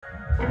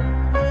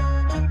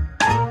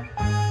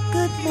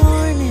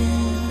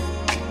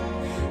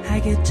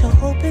get to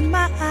open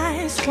my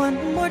eyes one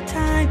more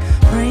time,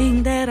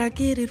 praying that I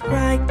get it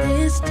right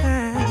this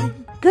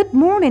time. Good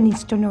morning,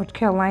 Eastern North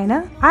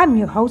Carolina. I'm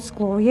your host,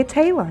 Gloria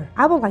Taylor.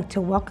 I would like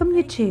to welcome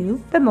you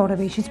to the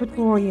Motivations with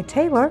Gloria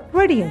Taylor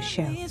radio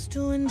show. He's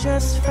doing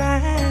just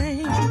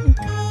fine.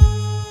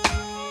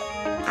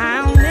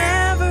 I'll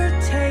never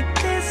take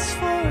this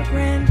for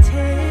granted.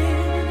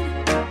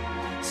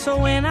 So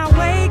when I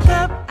wake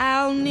up,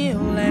 I'll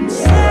kneel and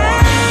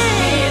say,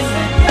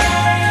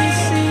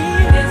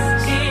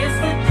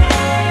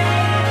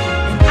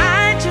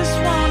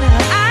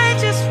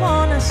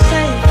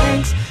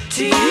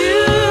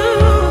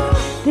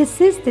 This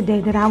is the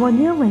day that I will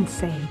kneel and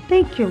say,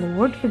 thank you,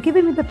 Lord, for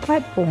giving me the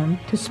platform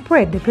to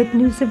spread the good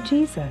news of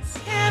Jesus.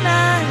 Can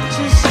I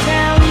just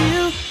tell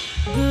you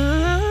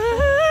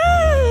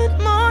good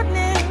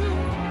morning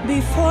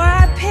before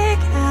I pick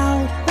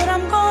out what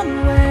I'm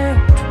gonna wear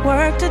to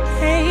work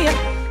today?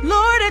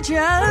 Lord, I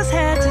just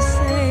had to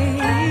say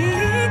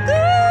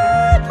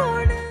good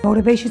morning.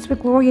 Motivations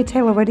with Gloria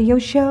Taylor radio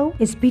show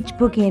is Beach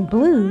Boogie and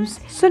Blues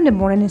Sunday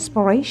morning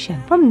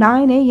inspiration from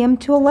 9 a.m.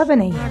 to 11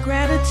 a.m. My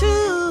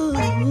gratitude.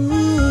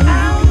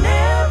 I'll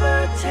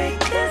never take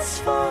this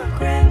for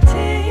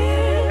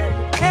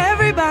granted.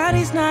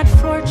 Everybody's not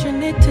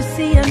fortunate to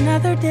see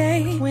another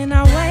day. When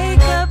I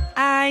wake up,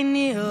 I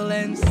kneel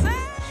and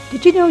say.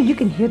 Did you know you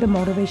can hear the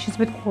Motivations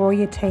with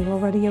Gloria Taylor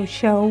radio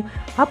show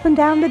up and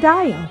down the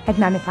dial at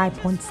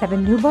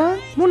 95.7 New Bern,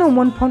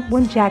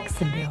 101.1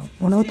 Jacksonville,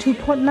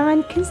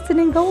 102.9 Kinston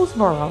and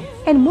Goldsboro,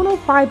 and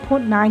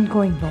 105.9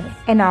 Greenville,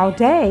 and all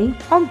day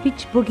on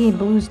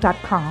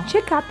beachboogieandblues.com.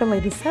 Check out the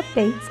latest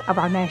updates of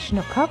our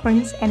national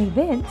coverings and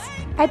events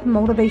at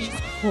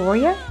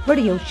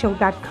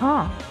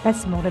motivationswithgloriaradioshow.com.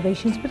 That's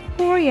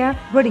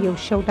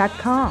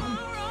motivationswithgloriaradioshow.com.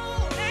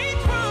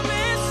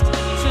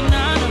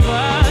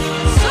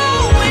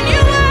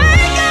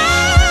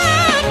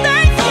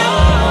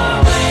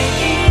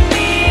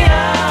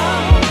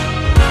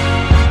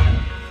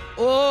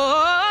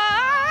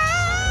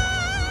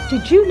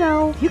 Did you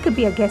know you could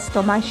be a guest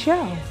on my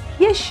show?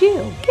 Yes,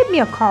 you. Give me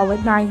a call at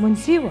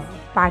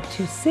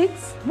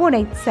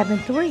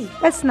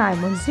 910-526-1873. That's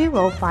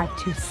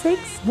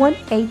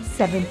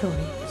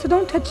 910-526-1873. So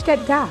don't touch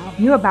that dial.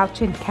 You're about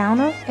to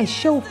encounter a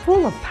show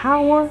full of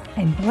power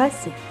and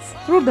blessings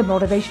through the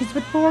Motivations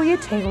with Gloria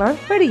Taylor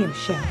radio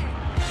show.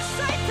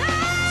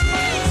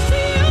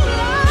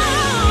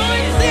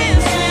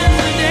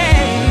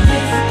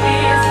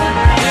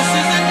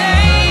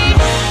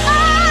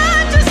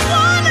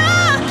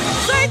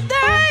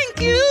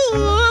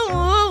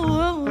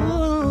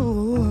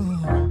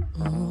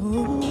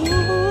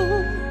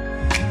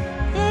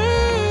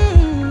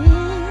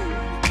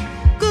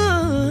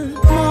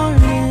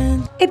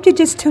 If you're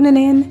just tuning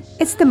in,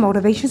 it's the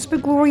Motivations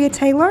with Gloria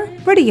Taylor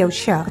radio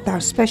show with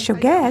our special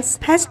guest,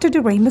 Pastor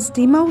Deramous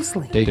D.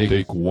 Mosley.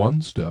 Take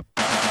one step.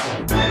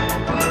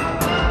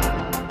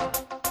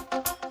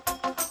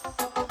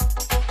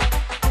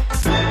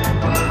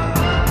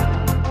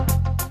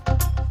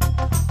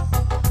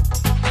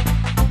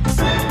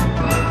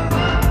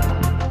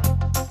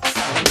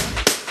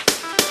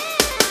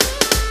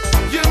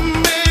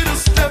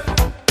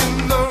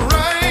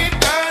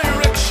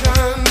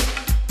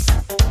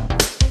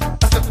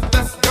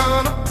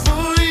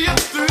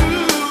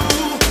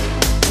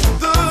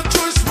 The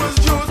choice was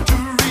yours to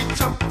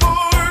reach up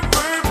for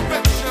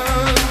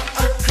perfection.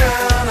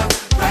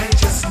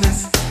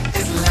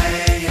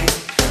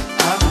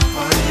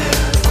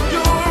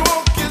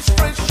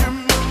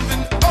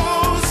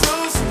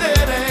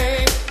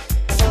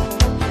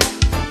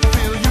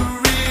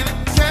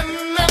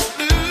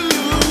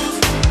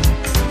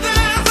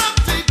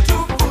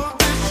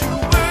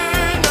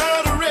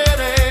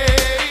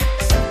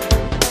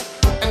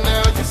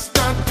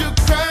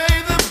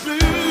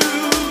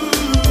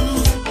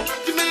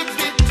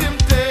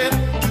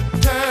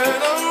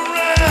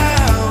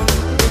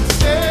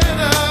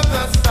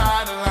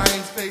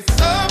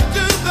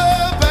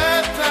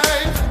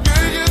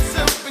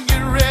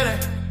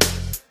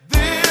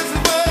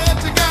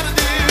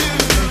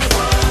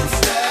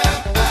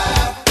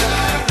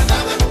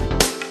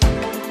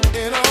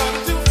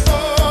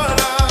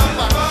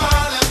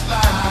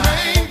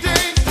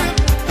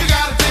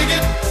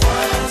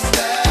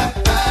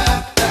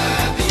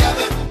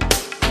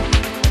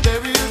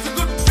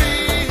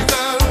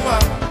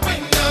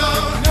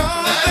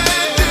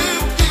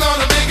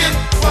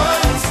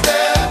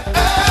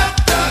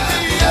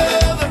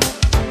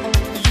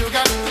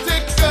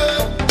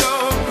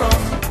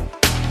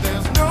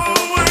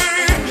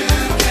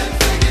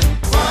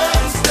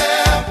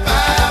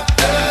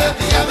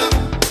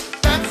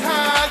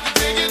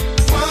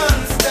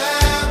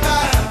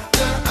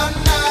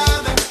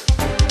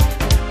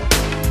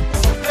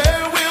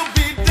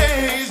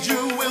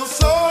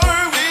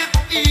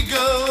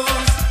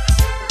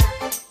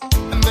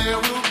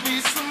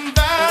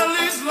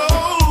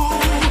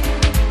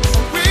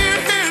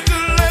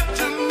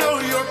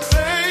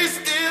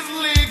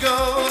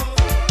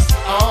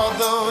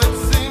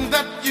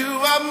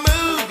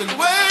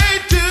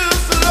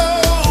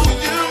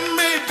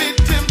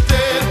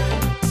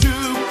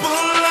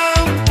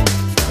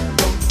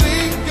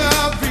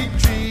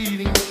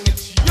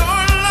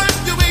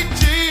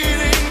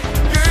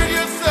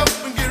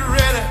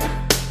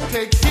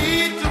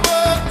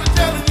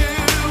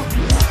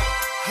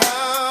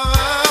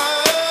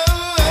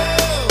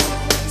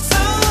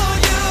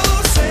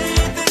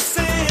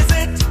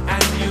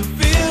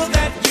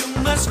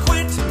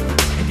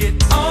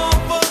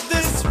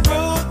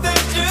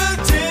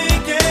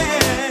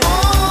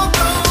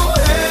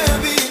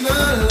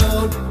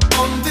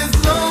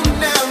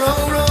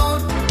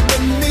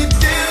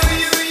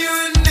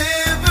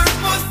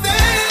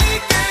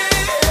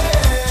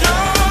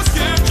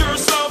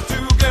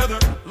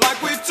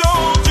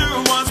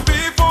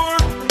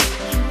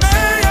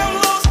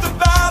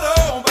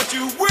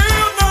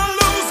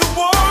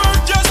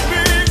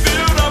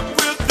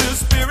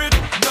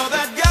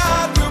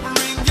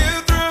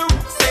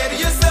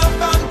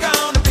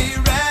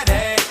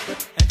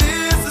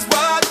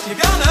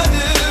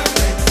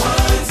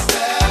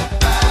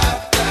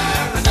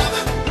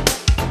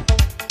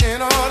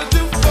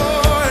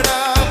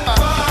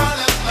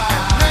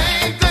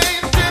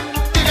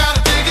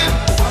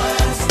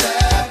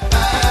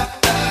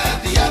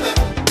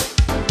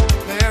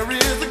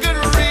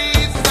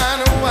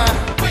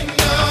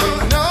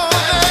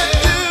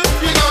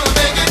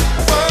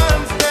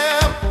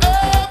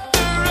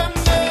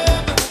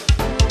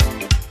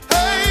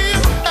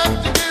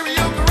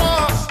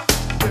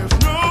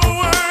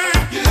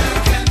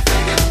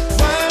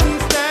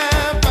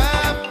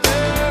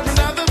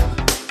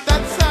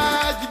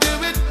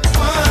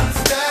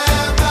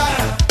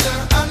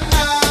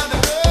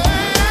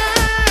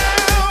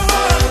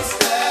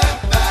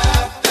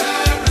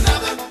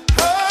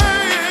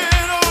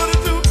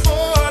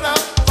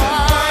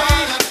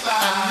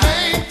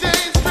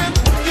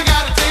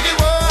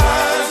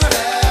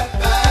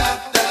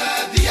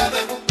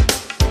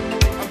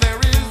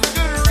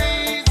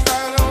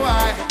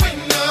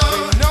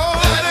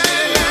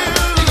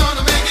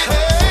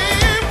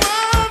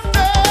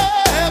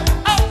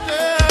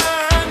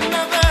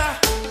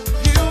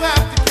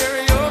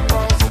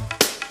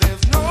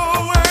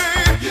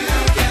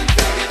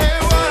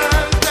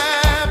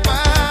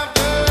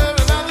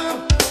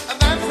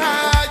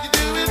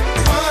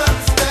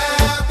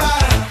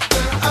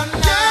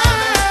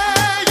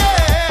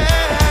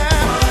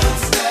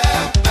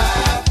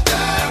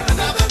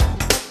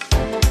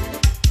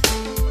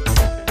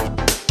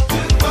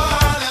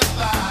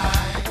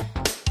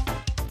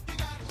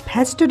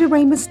 Pastor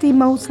Deramous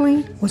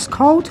Mosley was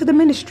called to the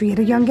ministry at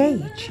a young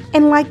age,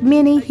 and like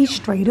many, he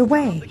strayed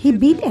away. He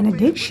beat an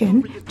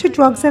addiction to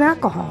drugs and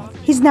alcohol.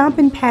 He's now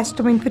been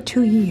pastoring for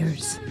 2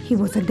 years. He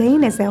was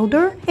ordained as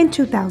elder in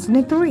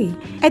 2003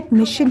 at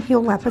Mission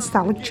Hill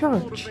Apostolic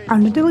Church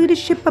under the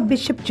leadership of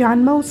Bishop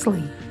John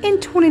Mosley. In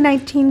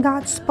 2019,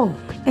 God spoke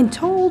and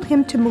told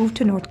him to move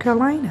to North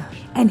Carolina,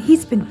 and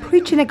he's been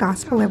preaching the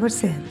gospel ever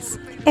since.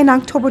 In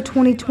October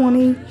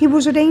 2020, he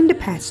was ordained a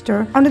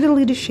pastor under the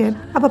leadership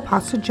of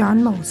Apostle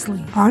John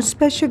Mosley. Our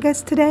special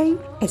guest today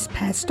is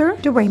Pastor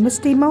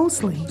Deramous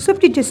Mosley. So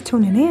if you're just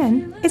tuning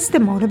in, it's the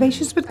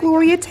Motivations with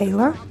Gloria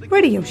Taylor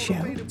radio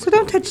show. So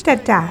don't touch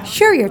that dial.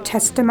 Share your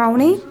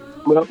testimony.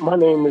 Well, my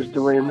name is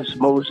Deramous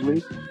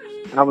Mosley.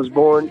 I was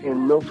born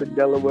in Milford,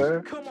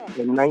 Delaware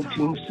in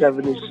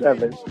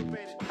 1977.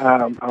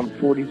 I'm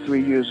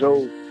 43 years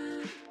old,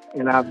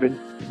 and I've been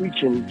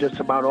preaching just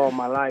about all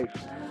my life.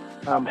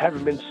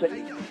 Haven't been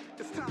saved,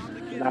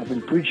 and I've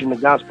been preaching the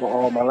gospel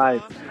all my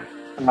life.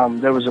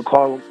 There was a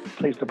call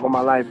placed upon my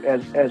life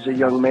as a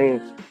young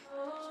man,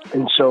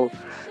 and so,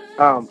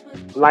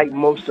 like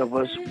most of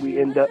us, we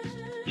end up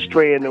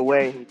straying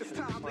away.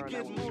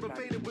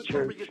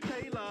 Church.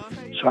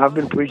 So I've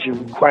been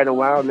preaching quite a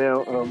while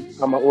now.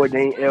 I'm an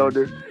ordained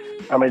elder.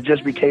 I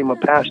just became a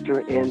pastor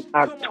in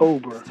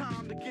October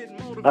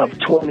of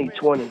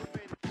 2020.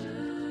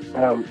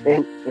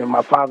 And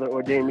my father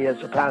ordained me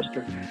as a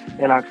pastor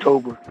in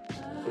October.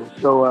 And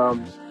so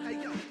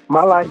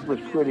my life was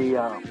pretty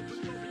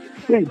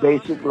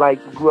basic. Like,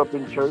 grew up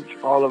in church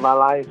all of my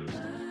life.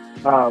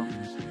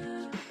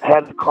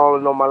 Had a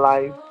calling on my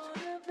life.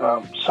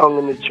 Sung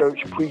in the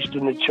church, preached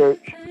in the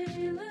church,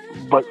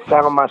 but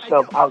found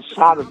myself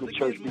outside of the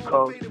church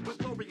because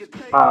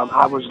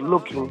I was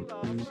looking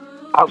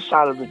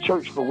outside of the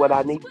church for what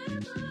I needed.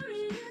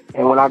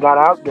 And when I got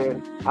out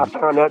there, I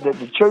found out that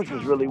the church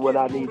was really what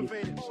I needed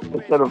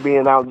instead of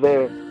being out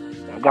there.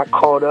 I got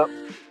caught up,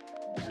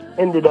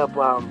 ended up,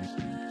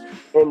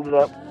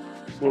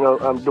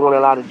 doing a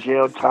lot of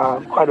jail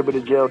time, quite a bit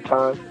of jail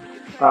time.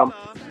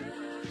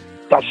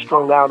 Got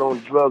strung out on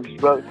drugs.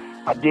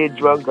 I did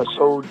drugs. I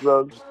sold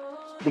drugs.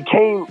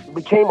 Became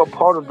a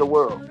part of the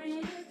world.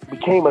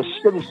 Became a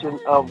citizen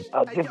of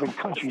a different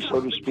country,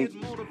 so to speak.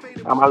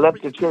 I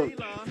left the church.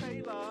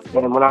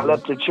 And when I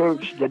left the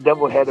church, the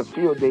devil had a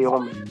field day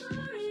on me.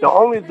 The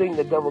only thing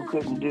the devil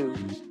couldn't do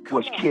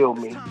was kill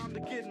me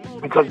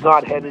because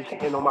God had his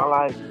hand on my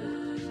life.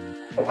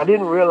 And I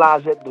didn't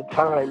realize at the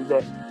time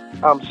that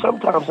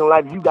sometimes in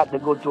life you got to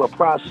go through a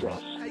process.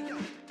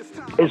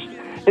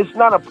 It's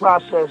not a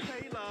process.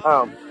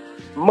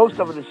 Most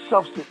of it is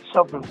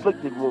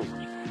self-inflicted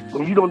wounds.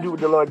 When you don't do what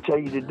the Lord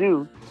tells you to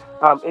do,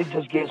 it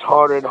just gets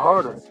harder and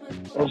harder.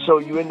 And so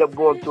you end up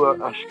going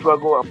through a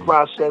struggle, a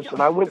process,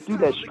 and I went through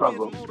that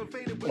struggle.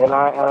 And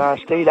I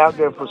stayed out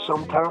there for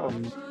some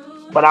time.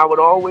 But I would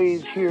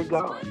always hear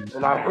God.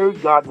 And I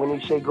heard God when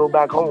he said, go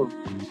back home.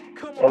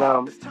 And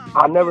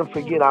I'll never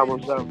forget, I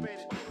would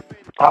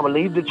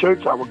leave the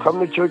church, I would come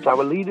to church, I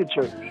would leave the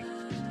church.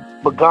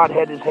 But God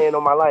had his hand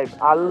on my life.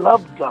 I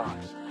loved God,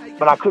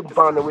 but I couldn't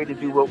find a way to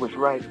do what was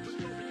right.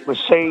 Was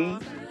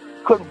saved,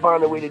 couldn't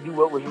find a way to do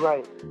what was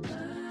right.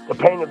 The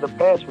pain of the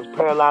past was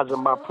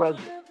paralyzing my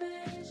present,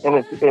 and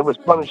it was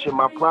punishing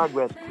my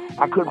progress.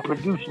 I couldn't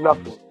produce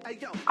nothing,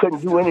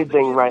 couldn't do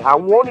anything right. I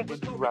wanted to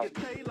do right.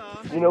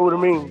 You know what I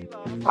mean?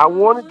 I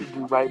wanted to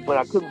do right, but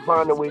I couldn't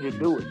find a way to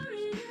do it.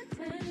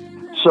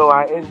 So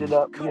I ended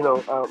up,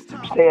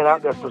 staying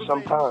out there for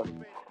some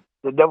time.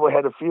 The devil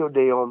had a field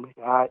day on me.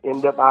 I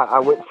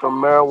went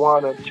from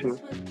marijuana to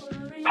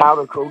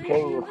powder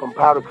cocaine, and from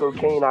powder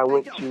cocaine I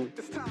went to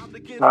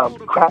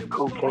crack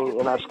cocaine,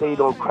 and I stayed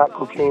on crack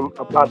cocaine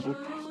approximately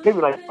maybe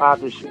like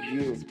 5 to 6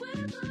 years.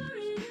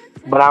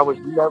 But I was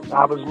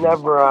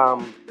never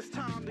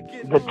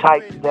the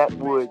type that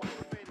would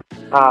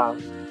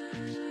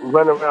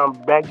run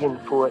around begging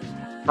for it.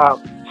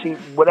 See,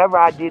 whatever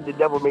I did, the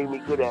devil made me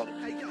good at it.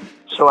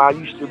 So I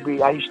used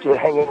to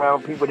hang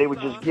around people. They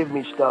would just give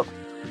me stuff,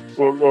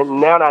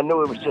 and now I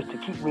know it was just to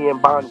keep me in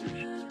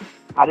bondage.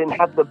 I didn't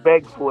have to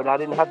beg for it. I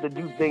didn't have to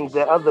do things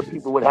that other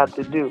people would have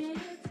to do.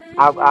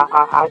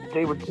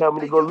 They would tell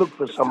me to go look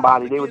for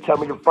somebody. They would tell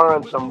me to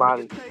find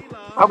somebody.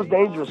 I was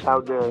dangerous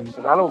out there,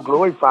 and I don't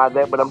glorify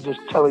that, but I'm just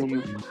telling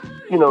you,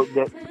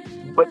 that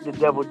what the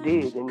devil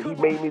did, and he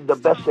made me the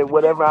best at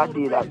whatever I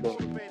did out there.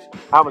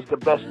 I was the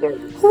best at it.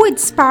 Who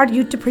inspired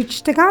you to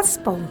preach the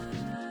gospel?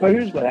 Well,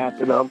 here's what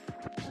happened.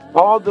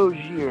 All those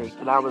years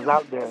that I was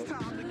out there,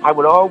 I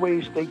would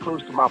always stay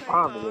close to my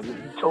father.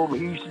 And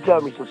he used to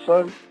tell me, he said,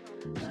 son,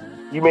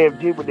 you may have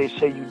did what they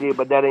say you did,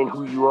 but that ain't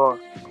who you are.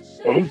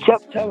 And he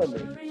kept telling me,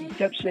 he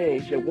kept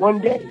saying, he said, one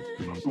day,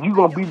 you're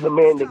going to be the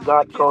man that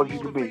God called you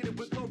to be.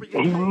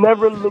 And he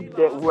never looked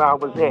at where I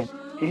was at.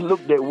 He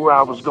looked at where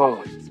I was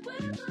going.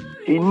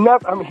 Listen,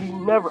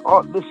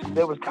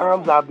 there was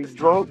times I'd be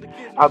drunk,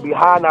 I'd be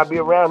high, and I'd be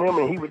around him,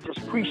 and he would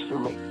just preach to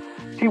me.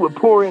 He would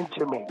pour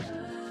into me.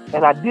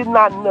 And I did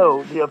not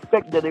know the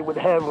effect that it would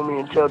have on me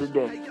until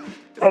today.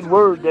 That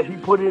word that he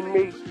put in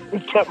me,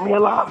 it kept me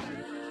alive.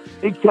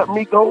 It kept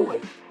me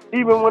going.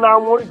 Even when I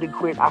wanted to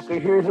quit, I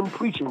could hear him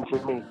preaching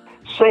to me,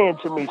 saying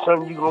to me,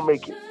 son, you're going to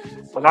make it.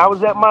 When I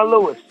was at my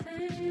lowest,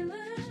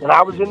 when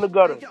I was in the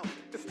gutter,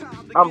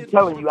 I'm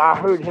telling you, I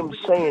heard him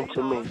saying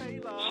to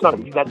me,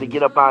 son, you got to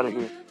get up out of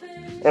here.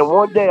 And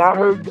one day I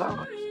heard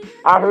God.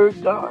 I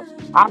heard God.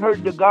 I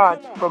heard the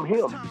God from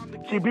him.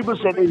 See, people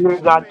say they hear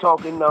God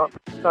talking. No,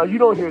 you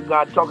don't hear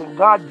God talking.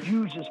 God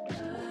uses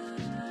people.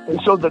 And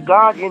so the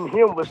God in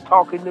him was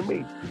talking to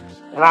me.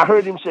 And I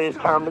heard him say, it's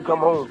time to come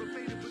home.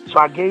 So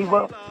I gave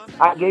up.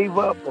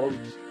 And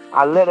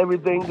I let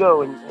everything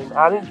go. And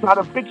I didn't try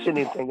to fix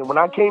anything. And when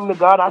I came to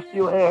God, I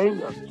still had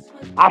hang-ups.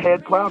 I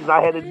had problems.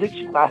 I had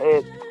addictions. I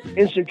had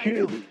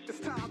insecurities.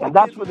 And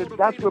that's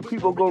where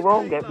people go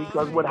wrong at,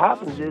 because what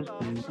happens is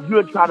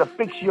you'll try to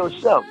fix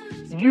yourself.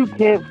 You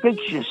can't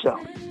fix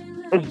yourself.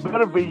 It's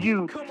better for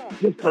you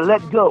just to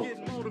let go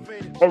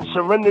and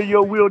surrender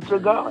your will to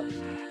God.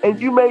 And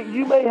you may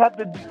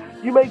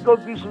go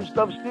through some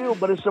stuff still,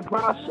 but it's a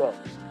process.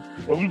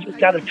 And you just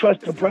got to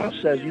trust the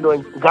process, and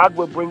God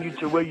will bring you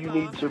to where you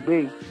need to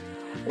be.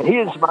 And he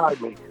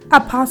inspired me.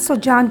 Apostle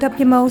John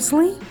W.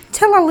 Mosley,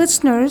 tell our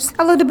listeners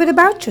a little bit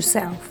about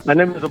yourself. My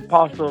name is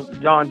Apostle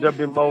John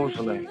W.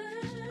 Mosley.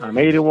 I'm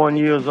 81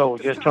 years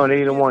old, just turned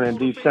 81 in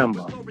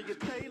December.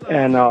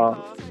 And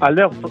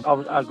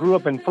I grew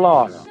up in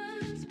Florida.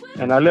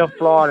 And I left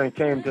Florida and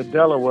came to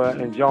Delaware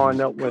and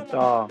joined up with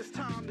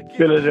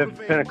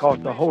Philadelphia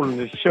Pentecostal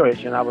Holiness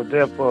Church. And I was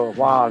there for a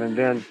while. And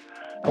then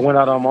I went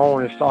out on my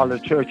own and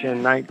started a church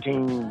in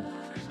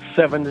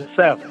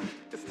 1977.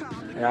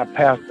 And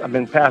I've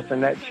been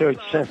pastoring that church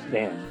since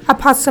then.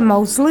 Apostle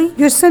Mosley,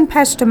 your son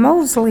Pastor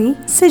Mosley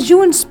says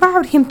you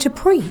inspired him to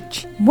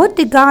preach. What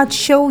did God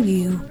show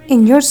you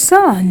in your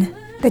son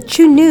that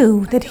you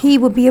knew that he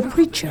would be a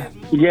preacher?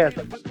 Yes,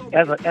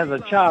 as a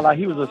child,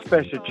 he was a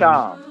special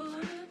child.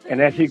 And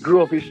as he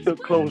grew up, he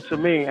stood close to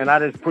me, and I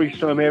just preached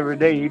to him every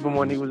day, even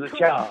when he was a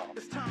child.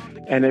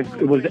 And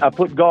I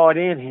put God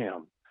in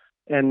him,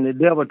 and the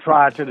devil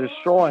tried to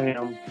destroy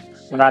him.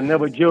 But I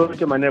never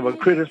judged him, I never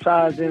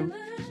criticized him.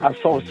 I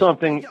saw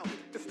something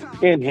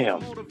in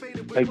him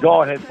that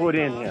God had put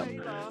in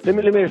him. Let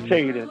me just tell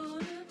you this: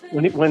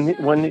 when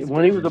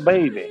he was a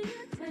baby,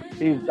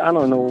 he's, I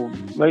don't know,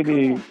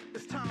 maybe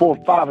 4,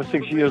 5, or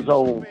 6 years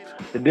old.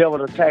 The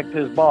devil attacked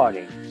his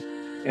body.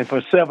 And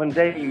for 7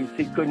 days,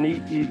 he couldn't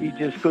eat. He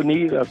just couldn't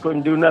eat or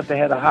couldn't do nothing.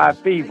 Had a high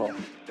fever.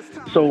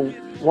 So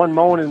one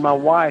morning, my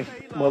wife,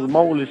 Mother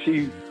Mosley,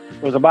 she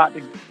was about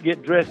to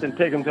get dressed and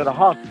take him to the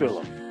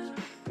hospital.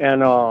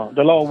 And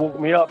the Lord woke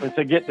me up and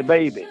said, get the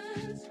baby.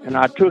 And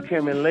I took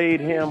him and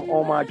laid him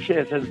on my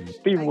chest. His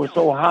fever was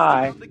so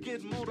high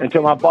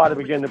until my body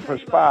began to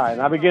perspire.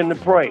 And I began to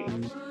pray.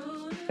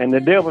 And the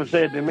devil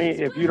said to me,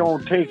 if you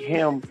don't take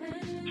him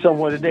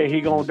somewhere today,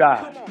 he going to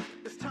die.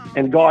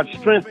 And God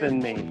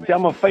strengthened me. See,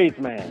 I'm a faith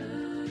man.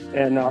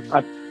 And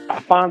I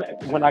found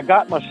when I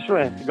got my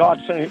strength,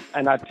 God said,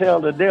 and I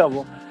tell the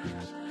devil,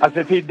 I said,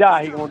 if he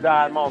die, he going to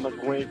die in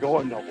moments when he ain't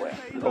going nowhere.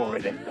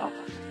 Glory to God.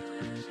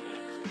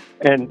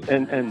 And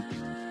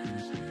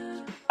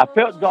I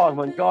felt God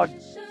when God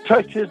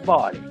touched his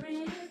body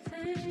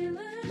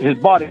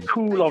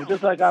cooled off,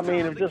 just like, it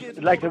was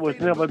just like it was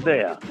never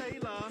there.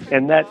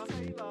 And that,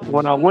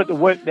 when I went to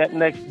work that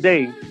next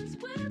day,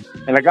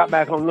 and I got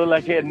back home, looked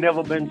like he had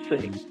never been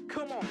sick.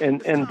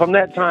 And from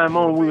that time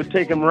on, we would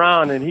take him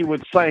around, and he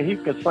would sing. He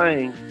could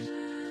sing,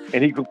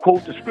 and he could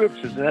quote the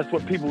scriptures, and that's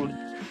what people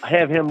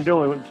have him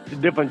doing. The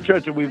different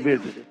churches we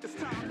visited,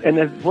 and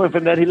then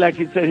from that, like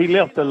he said, he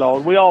left the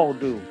Lord. We all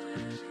do,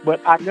 but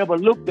I never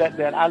looked at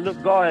that.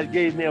 God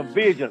gave me a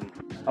vision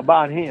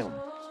about him,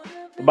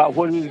 about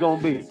what he was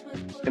going to be.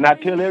 And I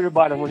tell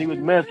everybody when he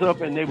would mess up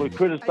and they would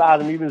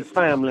criticize him, even his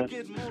family,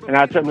 and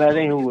I tell them that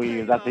ain't who he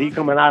is. I said, he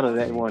coming out of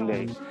that one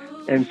day.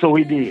 And so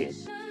he did.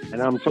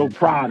 And I'm so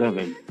proud of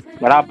him.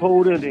 But I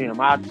pulled into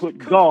him. I put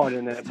God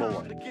in that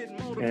boy.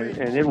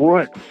 And it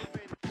works.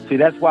 See,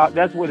 that's where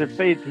the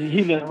faith,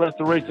 healing, and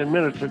restoration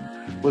ministry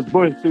was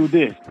birthed through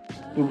this,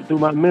 through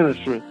my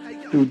ministry,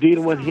 through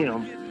dealing with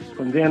him.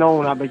 From then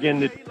on, I began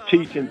to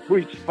teach and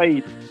preach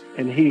faith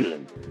and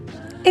healing.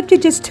 If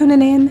you're just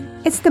tuning in,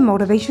 it's the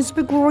Motivations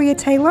with Gloria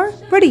Taylor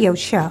radio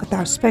show with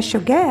our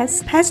special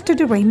guest, Pastor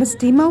Deramous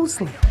D.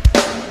 Mosley.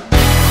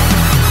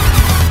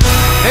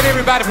 Let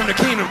everybody from the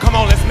kingdom, come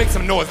on, let's make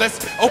some noise.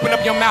 Let's open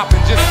up your mouth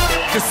and just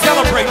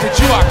celebrate that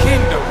you are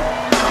kingdom.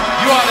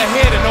 You are the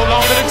head and no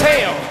longer the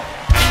tail.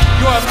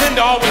 You are a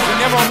lender always and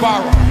never a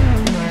borrower.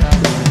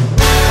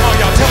 Come on,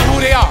 y'all, tell them who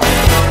they are.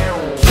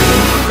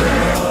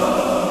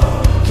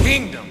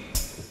 Kingdom.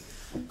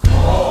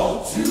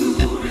 Called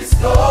to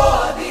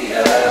restore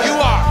the earth. You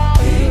are.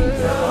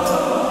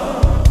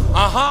 Kingdom.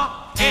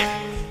 And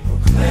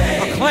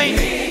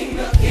proclaiming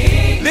the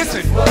King's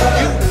listen,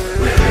 word.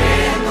 We're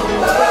in the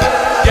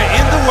world. You're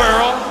in the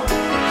world.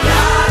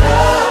 Not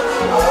of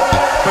the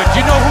world. But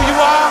you know who you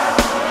are?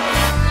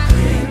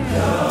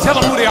 Kingdom. Tell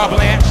them who they are,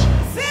 Blanche.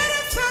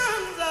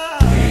 Citizens of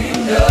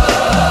Kingdom.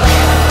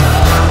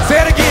 Say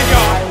it again,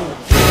 y'all.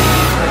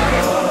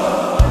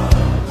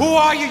 Who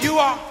are you? You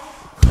are.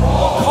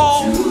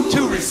 called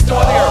to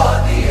restore the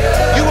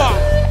earth. You are.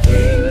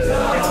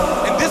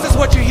 And this is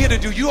what you're here to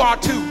do. You are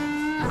to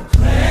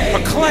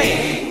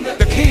proclaim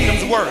the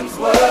kingdom's worth.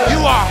 You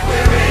are.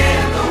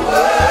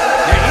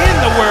 You're in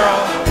the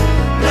world,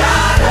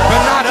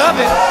 but not of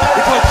it,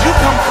 because you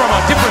come from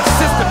a different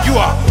system. You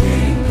are.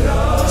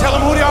 Tell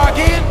them who they are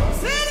again.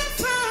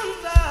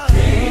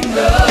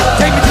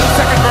 Take me to the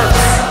second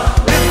verse.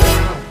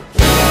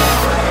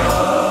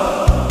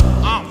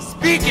 I'm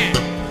speaking.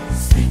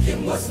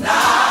 Speaking was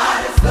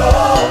not as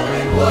though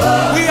it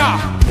was. We are.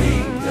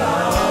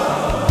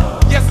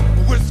 Yes,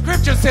 where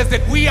scripture says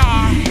that we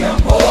are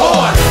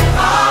more.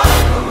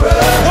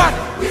 What?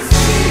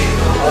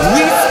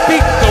 We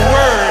speak the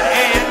word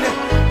and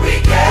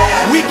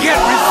we get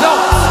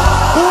results.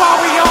 Who are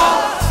we, y'all?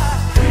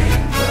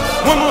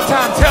 One more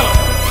time, tell them.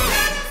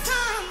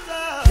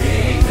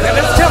 Now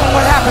let's tell them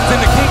what happens in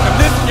the kingdom.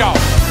 Listen, y'all.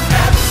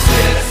 As a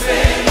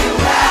citizen, you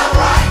have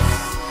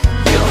rights.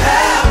 You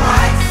have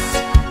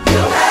rights. You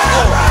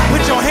have rights.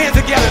 Put your hands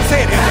together and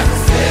say it. As a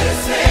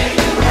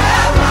citizen, you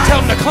have rights. Tell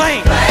them to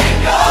claim. Claim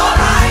your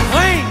rights.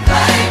 Claim.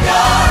 Claim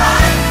your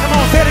rights. Come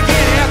on, say it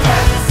again.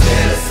 As a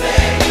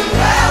citizen, you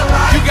have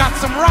rights. You got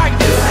some rights.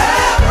 You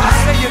have rights.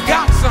 I say you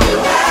got some.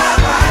 You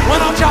have rights.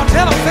 Why don't y'all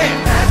tell them, say it?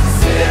 As a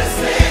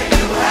citizen,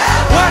 you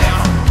have What?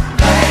 rights.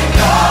 Claim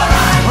your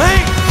rights.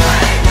 Claim.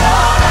 Claim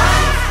your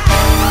rights.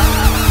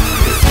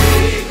 You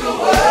speak the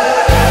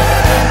word.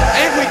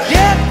 And we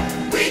get.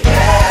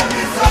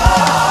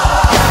 Results.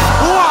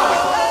 Who are we?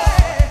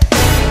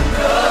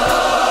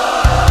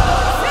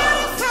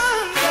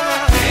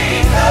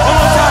 One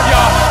more time,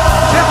 y'all.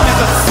 Tell them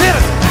it's a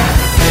citizen.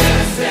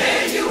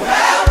 Citizen, you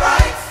have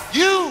rights.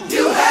 You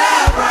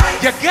have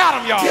rights. You got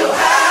them, y'all. You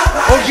have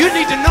rights. Oh, you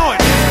need to know it.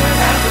 As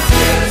a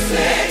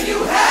citizen, you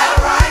have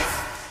rights.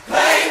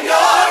 Claim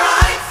your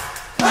rights.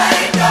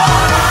 Claim your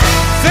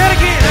rights. Say it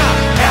again.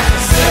 As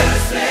a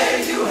citizen,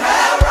 you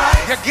have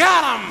rights. You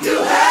got them. You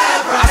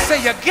have I rights. say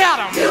you got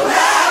them. You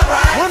have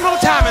rights. One more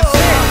time and say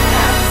it.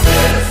 As a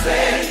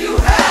citizen, you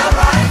have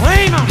rights.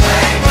 Claim them.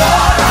 Claim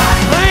your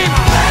rights. Claim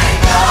them. Claim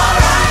your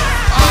rights.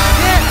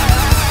 Yeah.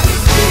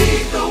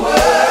 Speak the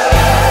word.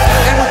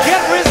 And we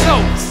get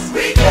results.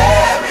 We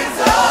get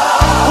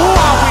results. Who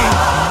are we?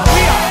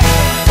 We are.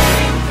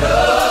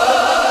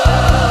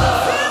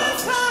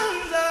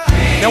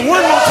 Now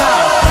one more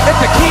time. Let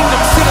the kingdom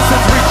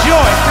citizens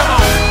rejoice. Come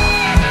on.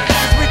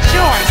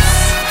 Rejoice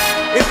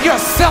if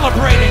you're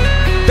celebrating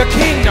the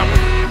kingdom.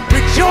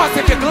 Rejoice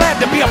if you're glad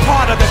to be a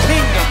part of the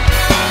kingdom.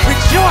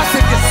 Rejoice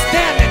if you're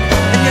standing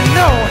and you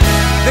know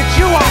that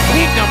you are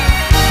kingdom.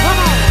 Come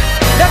on.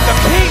 Let the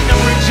kingdom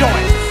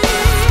rejoice.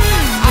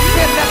 I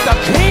said let the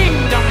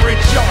kingdom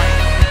rejoice.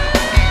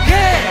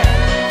 Yeah.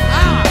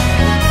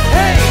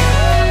 Hey.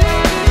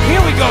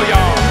 Here we go,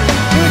 y'all.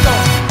 Here we go.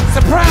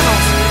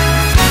 Sopranos.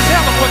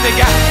 Tell them what they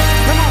got.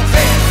 Come on,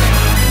 say it.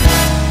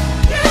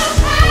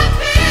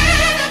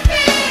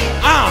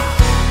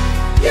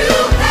 You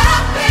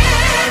have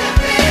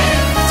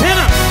benefits.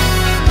 Tenor.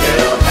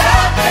 You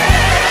have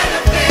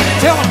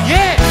benefits. Tell them,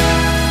 yeah.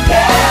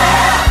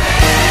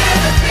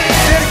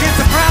 Say it again,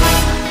 soprano.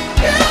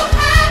 You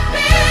have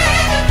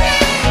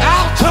benefits.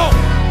 Alto.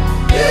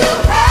 You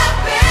have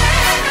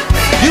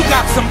benefits. You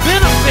got some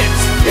benefits.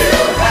 You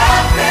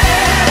have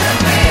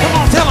benefits. Come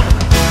on, tell them,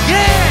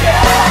 yeah.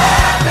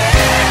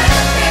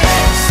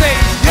 Say,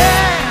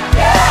 yeah.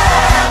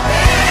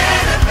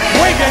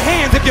 Wave your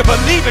hands if you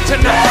believe it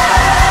tonight.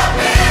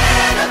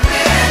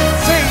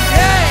 Say,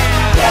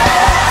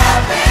 yeah.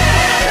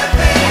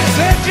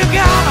 Said you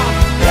got them.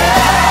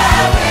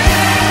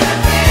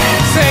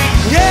 Say,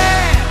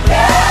 yeah.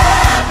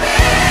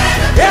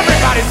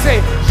 Everybody say,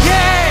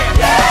 yeah.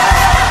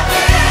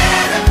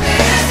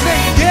 Say,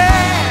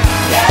 yeah.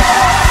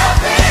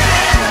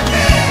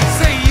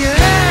 Say,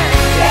 yeah.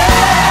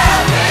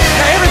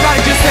 Now everybody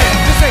just say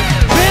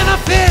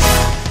benefits.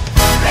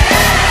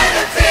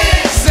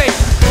 Say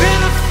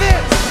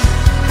benefits.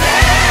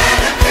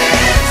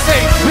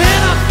 Say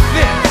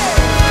benefits.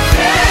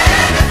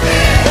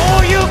 Oh,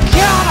 you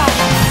got 'em.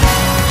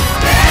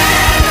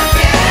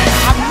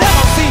 I've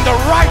never seen the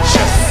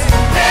righteous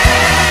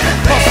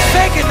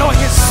forsaken nor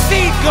his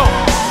seed go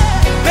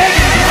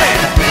begging bread.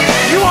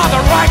 You are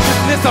the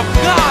righteousness of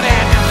God,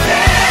 and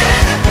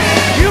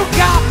you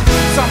got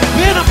some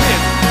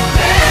benefits.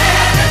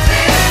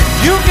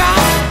 You got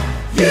 'em.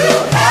 You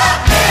have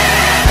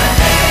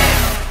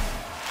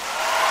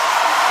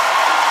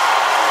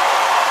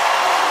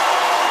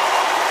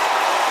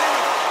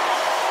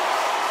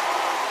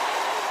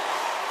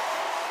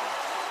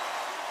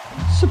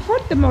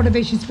Support the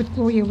Motivations with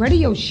Gloria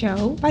radio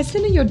show by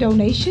sending your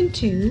donation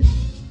to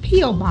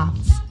P.O.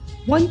 Box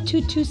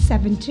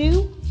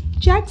 12272,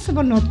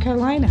 Jacksonville, North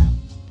Carolina,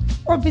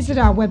 or visit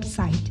our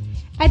website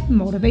at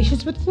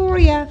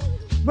motivationswithgloria.com.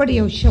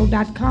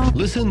 radioshow.com.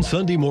 Listen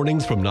Sunday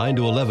mornings from 9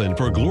 to 11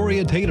 for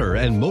Gloria Taylor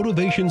and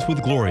Motivations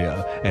with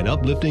Gloria, an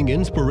uplifting,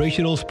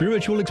 inspirational,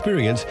 spiritual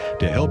experience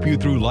to help you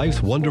through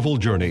life's wonderful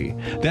journey.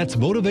 That's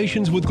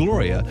Motivations with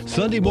Gloria,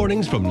 Sunday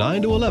mornings from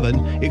 9 to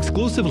 11,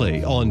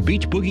 exclusively on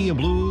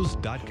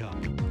beachboogieandblues.com.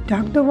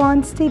 Dr.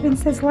 Ron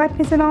Stevens says life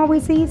isn't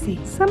always easy.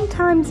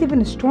 Sometimes even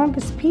the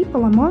strongest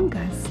people among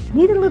us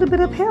need a little bit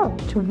of help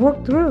to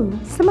work through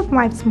some of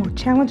life's more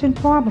challenging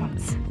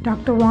problems.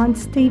 Dr. Ron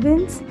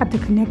Stevens at the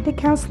Connected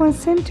Counseling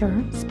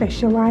Center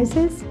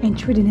specializes in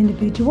treating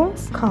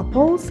individuals,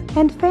 couples,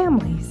 and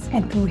families.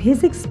 And through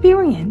his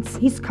experience,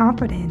 he's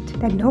confident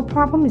that no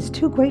problem is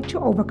too great to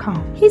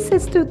overcome. He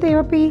says through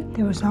therapy,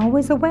 there is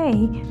always a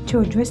way to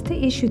address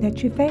the issue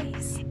that you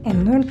face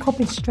and learn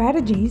coping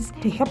strategies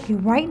to help you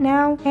right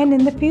now and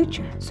in the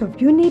future. So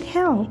if you need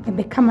help in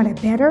becoming a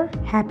better,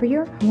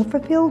 happier, more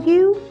fulfilled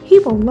you, he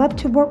will love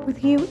to work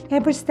with you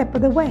every step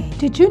of the way.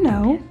 Did you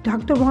know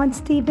Dr. Ron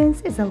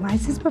Stevens is a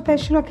licensed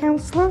professional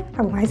counselor,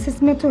 a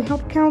licensed mental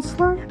health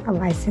counselor, a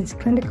licensed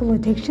clinical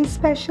addiction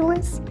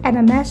specialist, and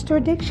a master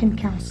addiction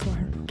counselor?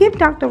 Give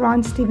Dr.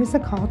 Ron Stevens a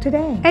call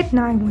today at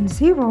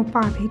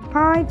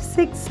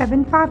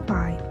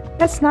 910-585-6755.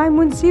 That's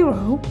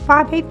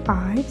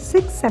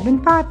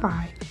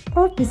 910-585-6755.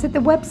 Or visit the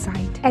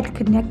website at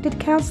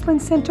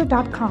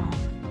connectedcounselingcenter.com.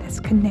 That's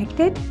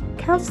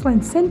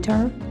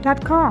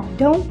connectedcounselingcenter.com.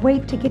 Don't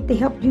wait to get the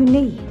help you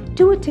need.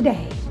 Do it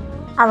today.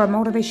 Our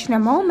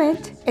motivational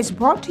moment is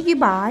brought to you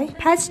by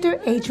Pastor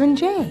Adrian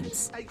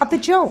James of The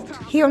Jolt.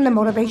 Here on the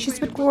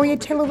Motivations with Gloria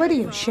Taylor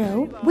radio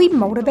show, we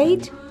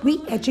motivate,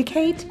 we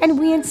educate, and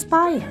we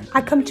inspire.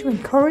 I come to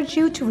encourage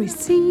you to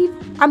receive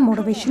a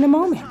motivational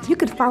moment. You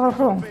can follow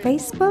her on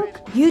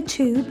Facebook,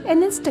 YouTube,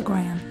 and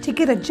Instagram to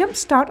get a jump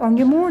start on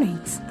your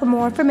mornings. For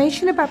more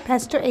information about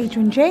Pastor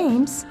Adrian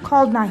James,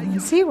 call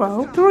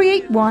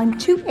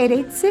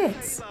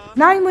 910-381-2886.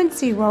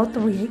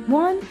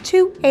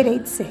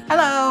 910-381-2886.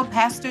 Hello,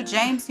 Pastor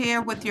James here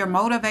with your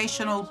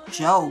motivational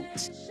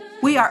jolt.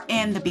 We are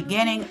in the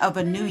beginning of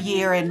a new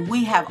year, and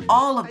we have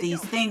all of these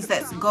things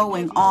that's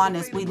going on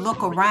as we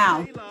look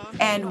around,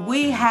 and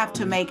we have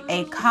to make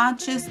a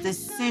conscious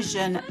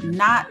decision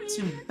not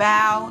to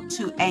bow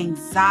to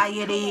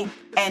anxiety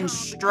and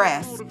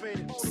stress.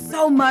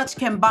 So much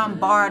can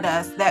bombard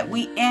us that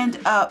we end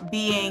up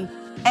being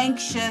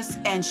anxious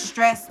and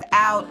stressed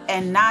out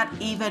and not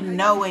even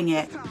knowing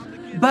it.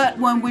 But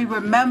when we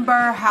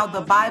remember how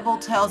the Bible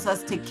tells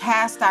us to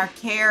cast our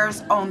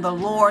cares on the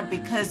Lord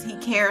because He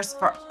cares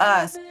for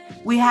us,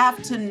 we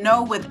have to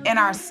know within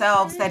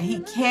ourselves that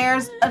He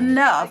cares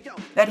enough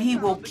that He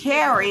will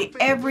carry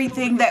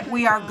everything that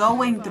we are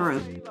going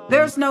through.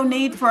 There's no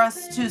need for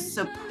us to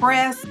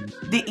suppress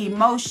the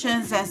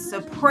emotions and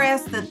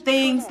suppress the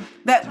things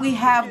that we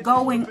have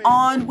going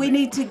on. We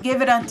need to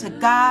give it unto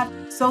God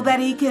so that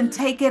He can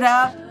take it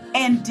up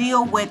and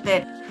deal with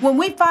it. When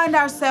we find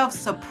ourselves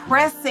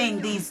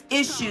suppressing these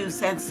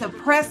issues and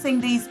suppressing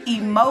these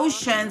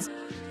emotions,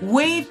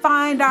 we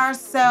find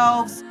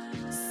ourselves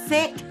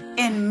sick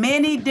in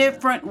many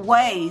different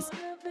ways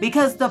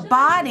because the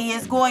body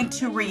is going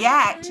to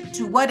react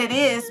to what it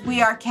is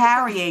we are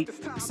carrying.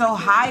 So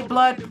high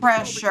blood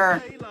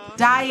pressure,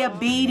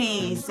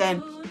 diabetes,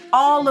 and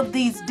all of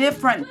these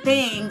different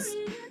things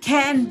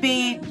can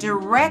be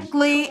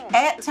directly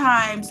at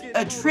times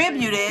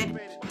attributed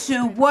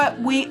to what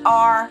we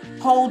are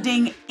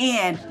holding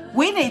in.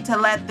 We need to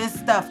let this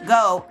stuff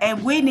go,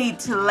 and we need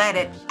to let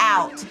it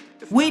out.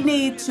 We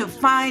need to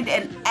find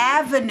an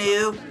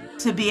avenue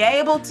to be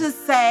able to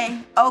say,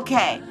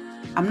 okay,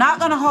 I'm not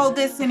going to hold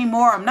this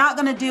anymore. I'm not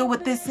going to deal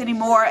with this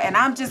anymore. And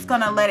I'm just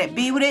going to let it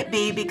be what it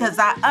be, because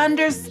I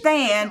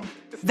understand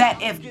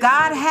that if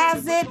God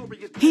has it,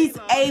 He's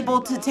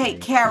able to take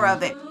care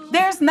of it.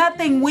 There's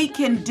nothing we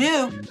can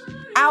do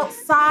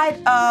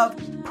outside of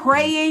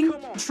praying,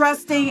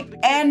 trusting,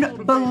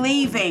 and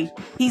believing.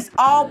 He's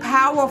all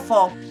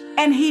powerful,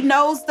 and He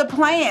knows the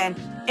plan.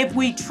 If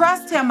we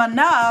trust Him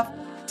enough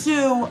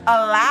to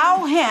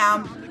allow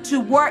Him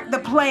to work the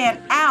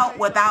plan out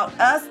without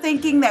us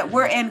thinking that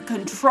we're in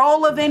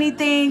control of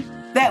anything,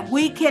 that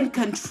we can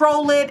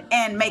control it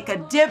and make a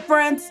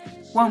difference,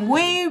 when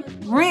we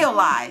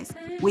realize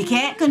we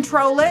can't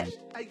control it,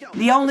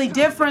 the only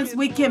difference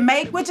we can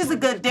make, which is a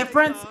good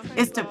difference,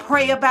 is to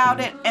pray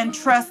about it and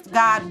trust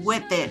God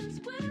with it.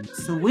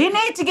 So we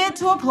need to get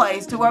to a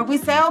place to where we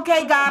say,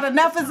 okay, God,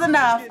 enough is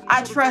enough.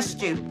 I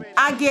trust you.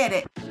 I get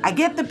it. I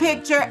get the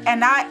picture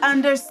and I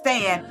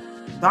understand.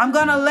 So I'm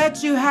going to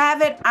let you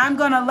have it. I'm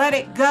going to let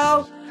it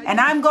go. And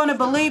I'm going to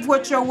believe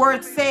what your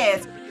word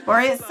says. For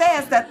it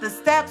says that the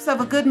steps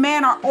of a good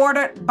man are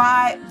ordered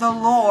by the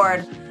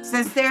Lord.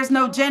 Since there's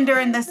no gender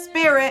in the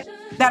spirit,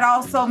 that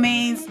also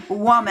means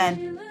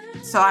woman.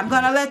 So I'm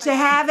going to let you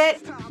have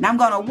it, and I'm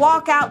going to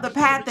walk out the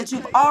path that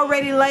you've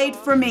already laid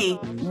for me,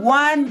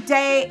 one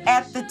day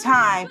at the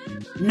time,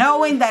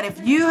 knowing that if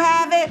you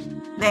have it,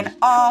 then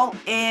all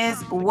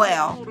is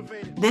well.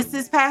 This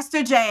is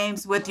Pastor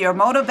James with your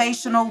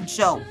motivational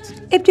jolt.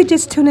 If you're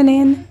just tuning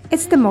in,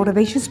 it's the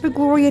Motivations with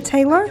Gloria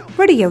Taylor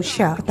radio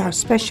show with our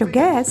special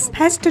guest,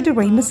 Pastor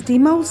Deramous D.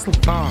 Mosley.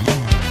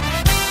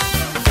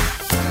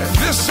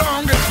 This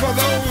song is for those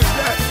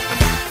that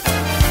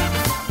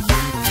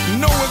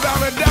know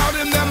without a doubt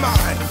in their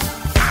mind,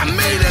 I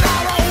made it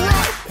out all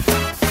right.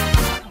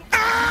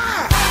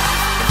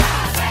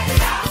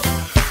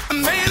 I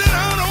made it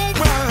out all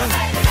right.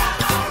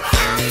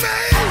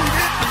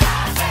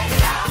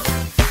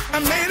 I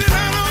made it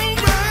out all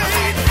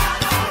right.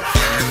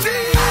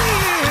 Indeed.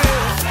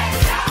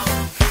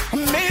 I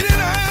made it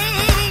out.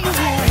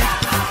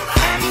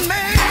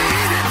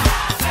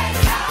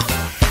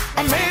 I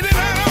made it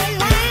out all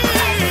right.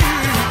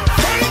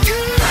 Thank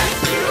you.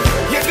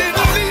 You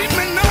didn't leave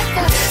me no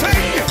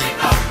forsake.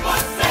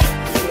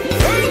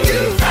 Thank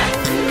you.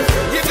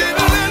 You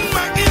didn't let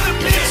my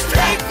enemies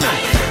take me.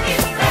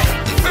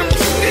 I'm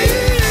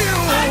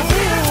still. I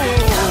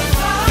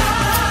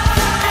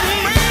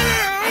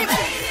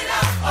made it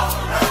out.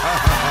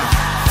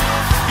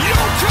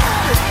 Your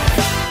turn.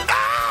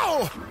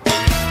 Ow!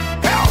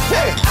 Help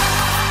me.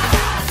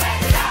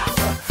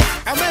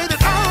 I made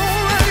it all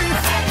right.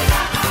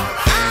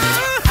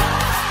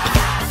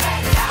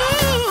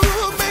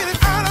 Ooh, made it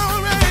out all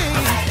right.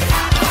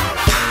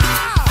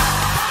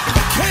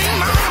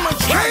 Came out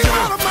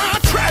of my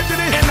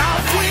tragedy and I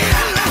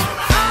win.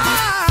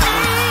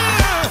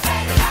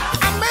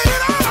 I made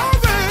it out all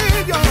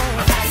right,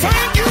 y'all.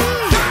 Thank you.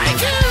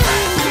 Thank you.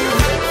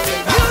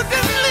 You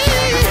didn't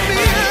leave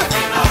me.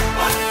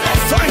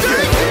 Thank you.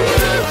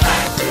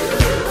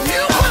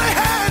 You put a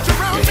hedge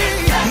around me.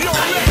 You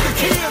don't let the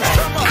kids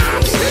come up.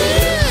 I'm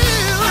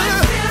still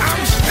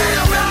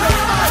in the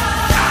fight.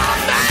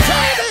 I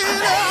made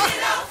it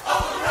out.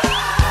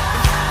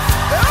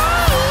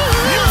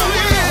 You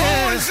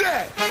win.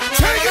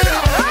 Take it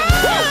out.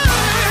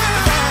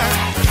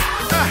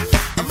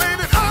 I made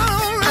it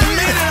all right.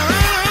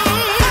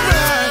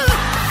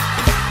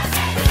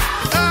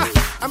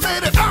 I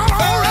made it all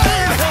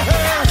right.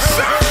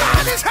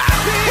 Somebody's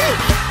happy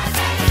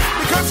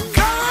because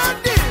God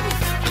did it.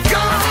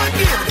 God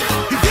did it.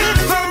 He did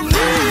it for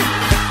me.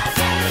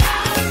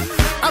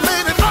 I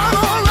made it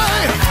all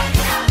right.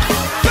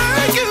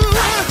 Thank you.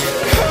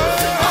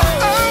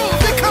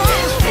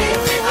 Because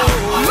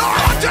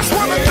Lord, I just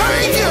want to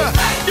thank you.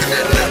 You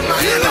didn't let my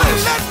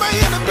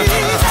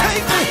enemies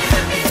take me.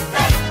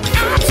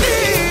 I'm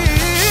still.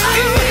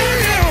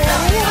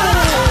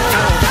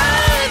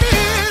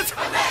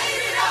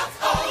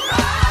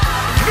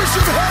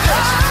 Listen here.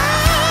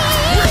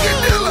 Wicked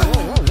dealer.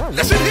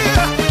 Listen here.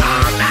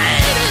 I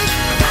made it.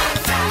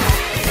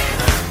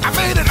 I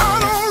made it all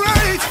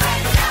right.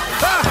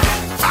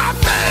 I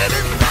made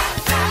it.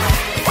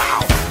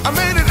 Wow. I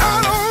made it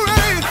all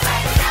right.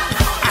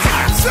 I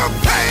had some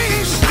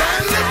pain,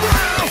 Stanley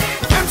Brown,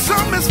 and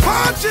some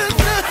misfortune.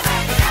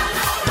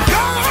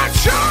 God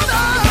showed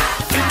up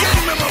and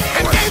gave me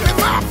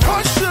my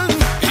portion.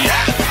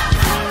 Yeah.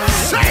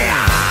 Say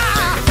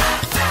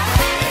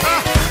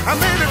I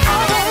made it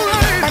all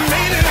right. I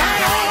made it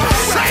all right.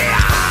 Say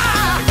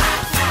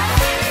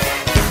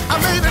I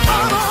made it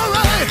all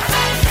right.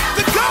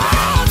 The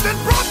God that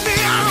brought me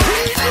out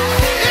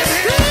is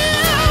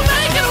still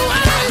making a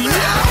way.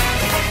 Yeah.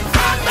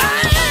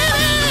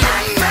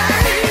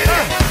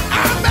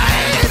 I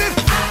made it.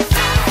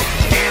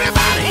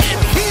 Anybody in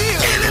here?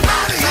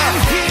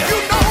 You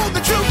know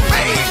that you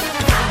made it.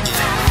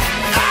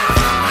 I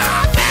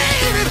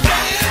made it.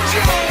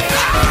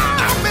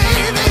 I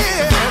made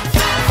it.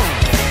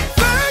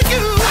 Thank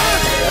you.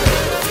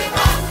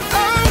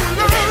 Oh,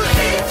 Lord.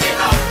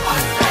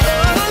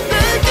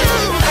 Thank you.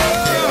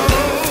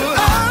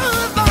 Oh,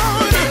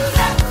 Lord.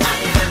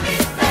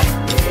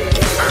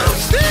 I'm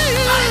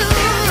still.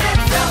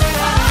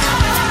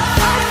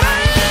 I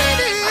made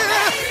it.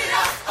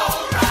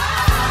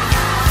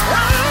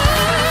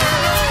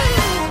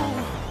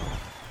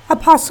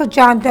 Apostle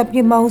John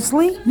W.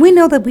 Mosley, we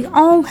know that we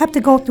all have to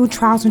go through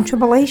trials and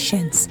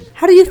tribulations.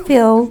 How do you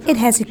feel it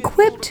has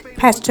equipped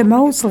Pastor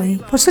Mosley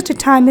for such a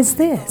time as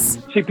this?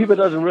 See, people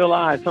doesn't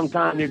realize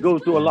sometimes you go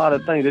through a lot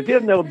of things. If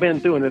you've never been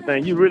through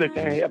anything, you really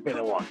can't help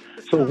anyone.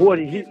 So what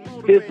his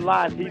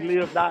life he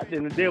lived out,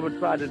 and the devil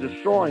tried to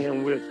destroy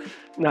him with.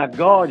 Now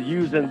God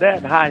using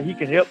that, how he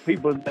can help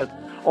people that's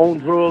on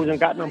drugs and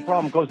got no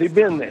problem because he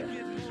been there.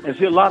 And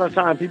see, a lot of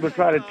times people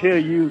try to tell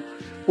you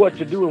what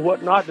to do and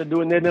what not to do,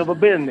 and they've never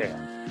been there.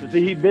 But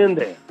see, he been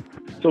there.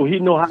 So he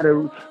know how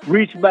to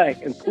reach back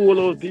and pull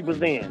those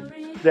people in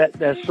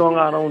that strung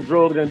out on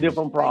drugs and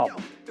different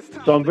problems.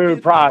 So I'm very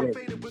proud of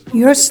it.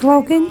 Your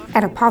slogan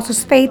at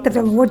Apostles Faith of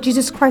the Lord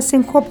Jesus Christ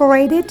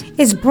Incorporated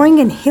is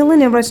bringing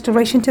healing and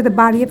restoration to the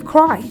body of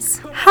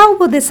Christ. How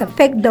will this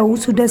affect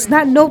those who does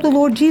not know the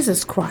Lord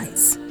Jesus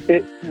Christ?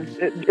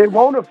 It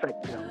won't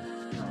affect them.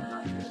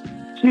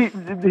 See,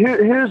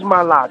 here's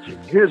my logic.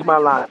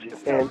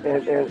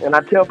 And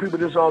I tell people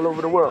this all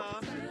over the world.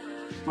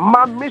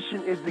 My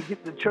mission is to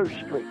get the church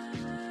straight.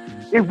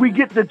 If we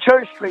get the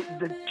church straight,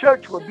 the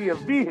church will be a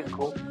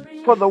vehicle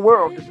for the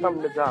world to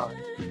come to God.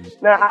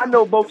 Now, I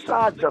know both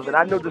sides of it.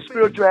 I know the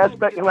spiritual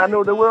aspect and I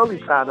know the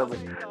worldly side of it.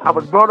 I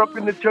was brought up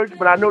in the church,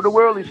 but I know the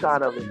worldly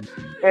side of it.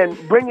 And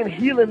bringing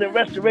healing and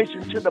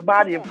restoration to the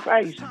body of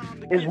Christ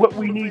is what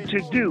we need to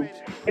do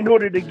in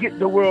order to get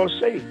the world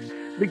saved.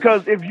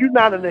 Because if you're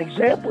not an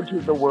example to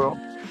the world,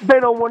 they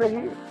don't want to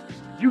hear.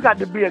 You got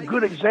to be a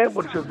good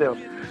example to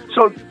them.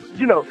 So,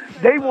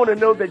 they want to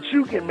know that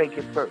you can make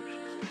it first.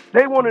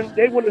 They want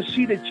to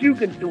see that you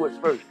can do it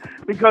first.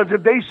 Because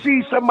if they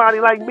see somebody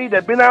like me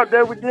that's been out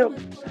there with them,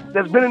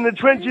 that's been in the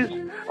trenches,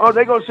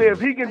 they're going to say, if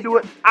he can do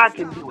it, I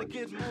can do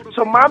it.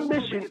 So my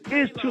mission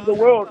is to the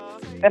world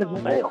as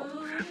well.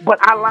 But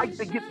I like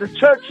to get the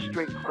church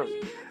straight first.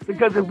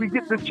 Because if we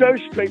get the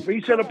church straight,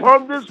 he said,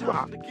 upon this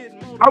rock,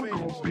 I'm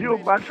going to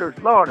build my church.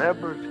 Lord have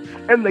mercy.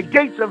 And the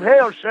gates of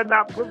hell shall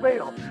not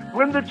prevail.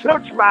 When the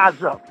church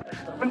rise up,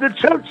 when the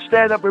church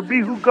stand up and be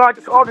who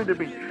God called it to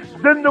be,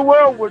 then the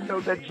world will know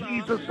that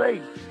Jesus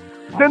saves.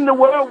 Then the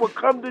world will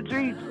come to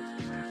Jesus.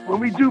 When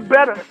we do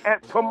better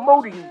at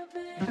promoting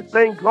this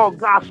thing called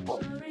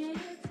gospel,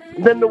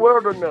 then the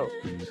world will know.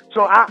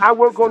 So I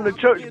work on the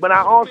church, but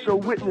I also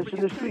witness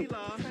in the streets.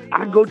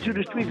 I go to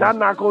the streets. I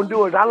knock on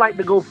doors. I like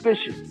to go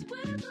fishing.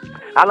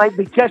 I like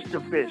to catch the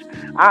fish.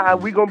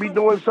 We're going to be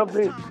doing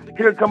something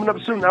here coming up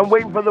soon. I'm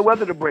waiting for the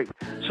weather to break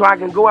so I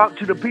can go out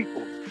to the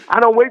people. I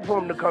don't wait for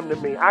them to come to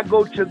me. I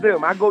go to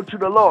them. I go to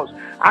the lost.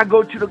 I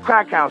go to the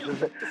crack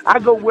houses. I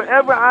go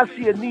wherever I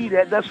see a need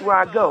at, that's where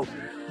I go.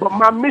 But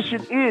my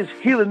mission is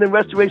healing and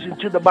restoration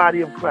to the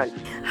body of Christ.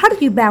 How do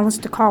you balance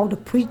the call to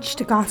preach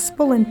the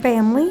gospel and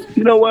family?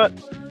 You know what?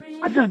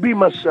 I just be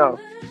myself.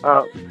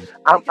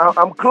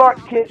 I'm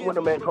Clark Kent when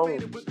I'm at home.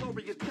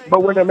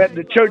 But when I'm at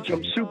the church,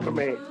 I'm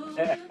Superman.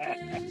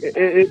 It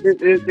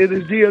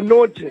is the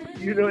anointing.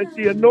 It's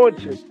the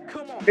anointing.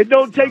 It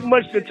don't take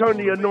much to turn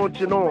the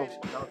anointing on.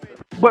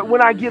 But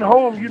when I get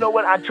home, you know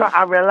what?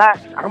 I relax.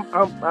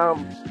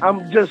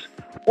 I'm just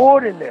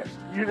ordinary.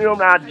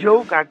 I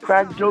joke, I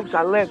crack jokes,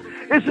 I laugh.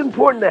 It's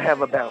important to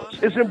have a balance.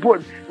 It's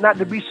important not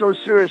to be so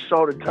serious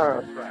all the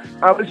time.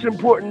 It's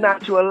important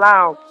not to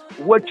allow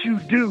what you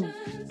do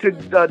to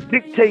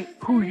dictate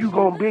who you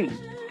gonna be.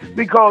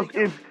 Because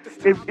if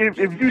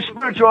you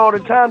spiritual all the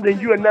time, then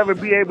you'll never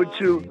be able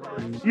to,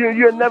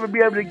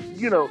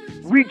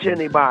 reach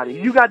anybody.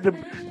 You got to.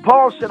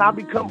 Paul said, "I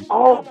become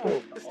all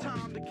things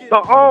to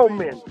all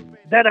men,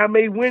 that I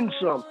may win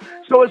some."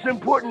 So it's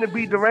important to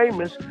be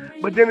Deramous,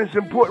 but then it's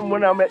important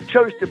when I'm at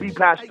church to be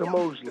Pastor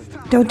Mosley.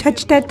 Don't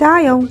touch that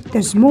dial.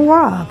 There's more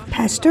of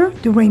Pastor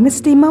Deramous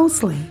D.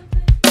 Mosley.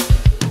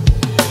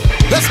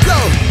 Let's go.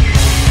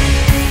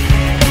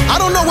 I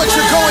don't know what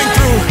you're going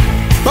through,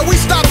 but we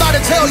stopped by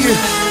to tell you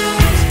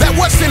that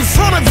what's in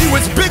front of you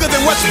is bigger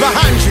than what's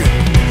behind you.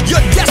 Your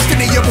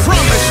destiny, your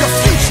promise, your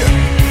future.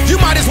 You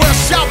might as well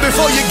shout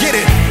before you get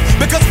it,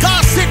 because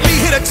God sent me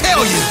here to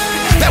tell you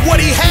that what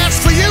he has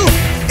for you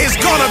is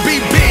gonna be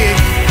big.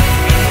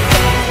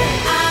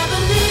 I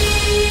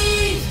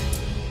believe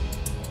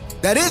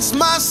that it's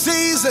my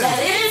season. that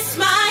it's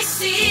my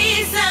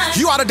season.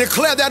 You ought to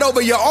declare that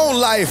over your own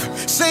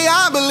life. Say,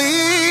 I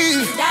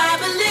believe I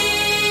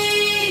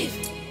believe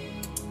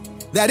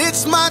that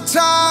it's my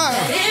time.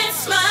 that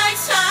it's my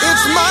time.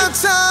 It's my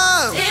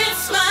time.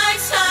 It's my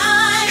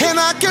time. And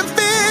I can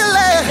feel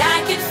it.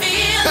 I can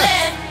feel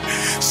it.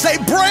 Say,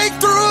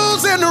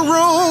 breakthroughs in the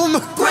room.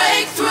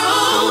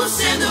 Breakthroughs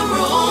in the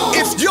room.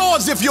 It's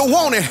yours if you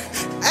want it.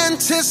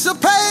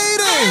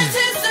 Anticipating.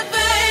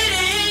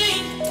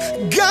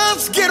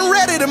 God's getting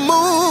ready to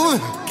move.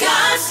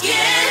 God's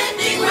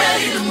getting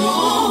ready to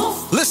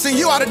move. Listen,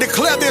 you ought to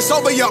declare this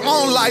over your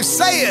own life.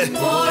 Say it. For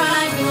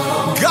I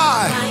know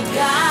God, my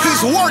God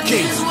he's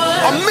working is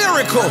a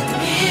miracle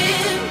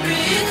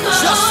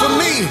just for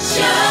me.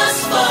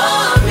 Just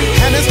for me.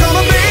 And it's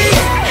gonna be.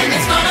 And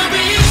it's gonna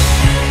be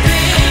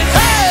big.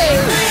 Hey!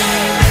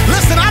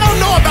 Listen, I don't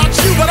know about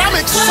you, but I'm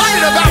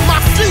excited about my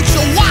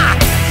future. Why?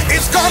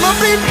 It's gonna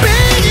be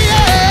big,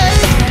 yeah.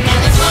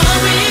 And it's gonna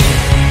be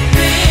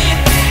big.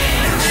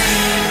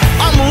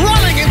 I'm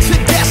running into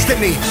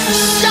destiny,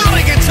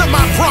 shouting into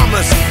my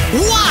promise.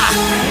 Why?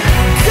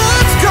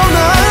 God's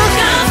gonna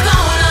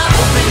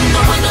open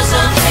the windows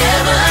of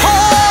heaven.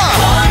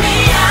 Pour me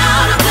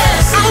out a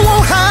blessing. I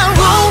won't have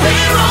room. Won't be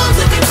wrong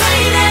to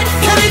contain it.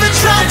 Can't even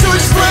try to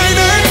explain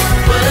it.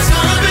 But it's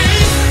gonna be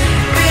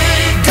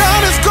big.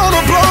 God is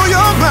gonna blow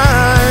your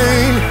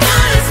mind.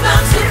 God is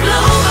about to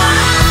blow my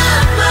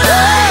mind.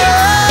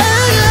 Yeah.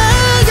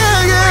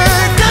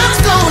 God's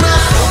gonna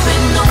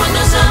Open the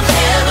windows of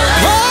heaven.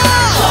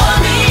 Pour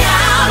me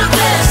out a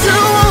blessing.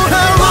 You won't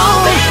have Won't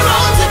room. be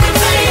wrong to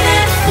contain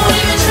it. Won't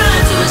even try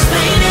to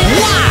explain it.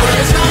 Why? But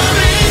it's gonna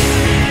be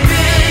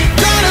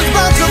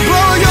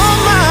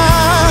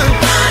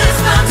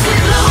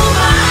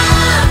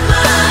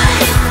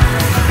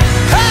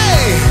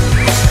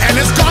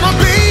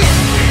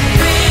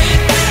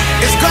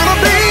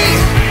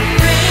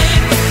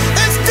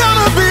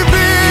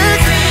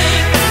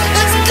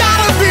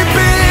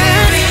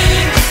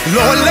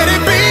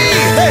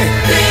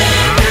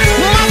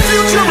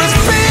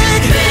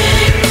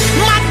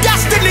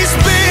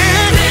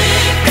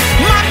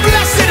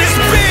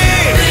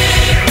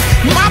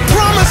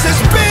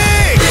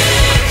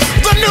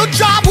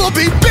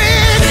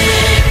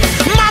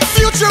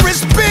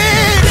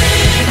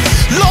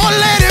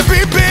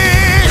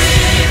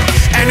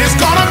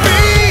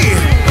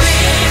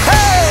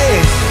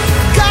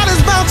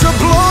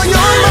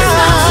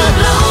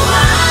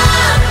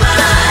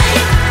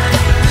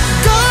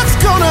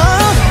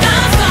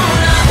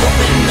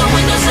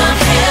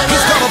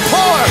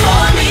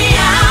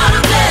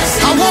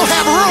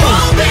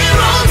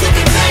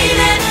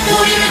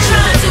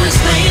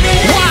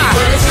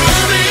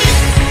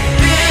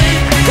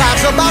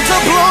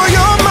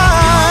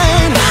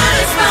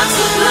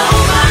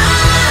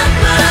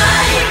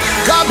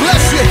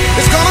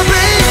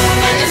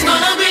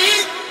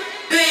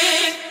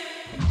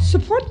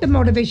the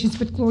Motivations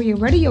with Gloria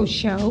radio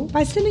show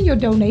by sending your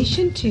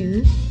donation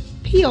to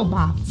P.O.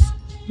 Box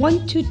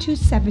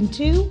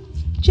 12272,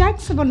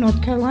 Jacksonville, North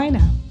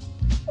Carolina,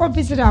 or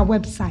visit our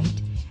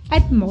website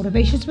at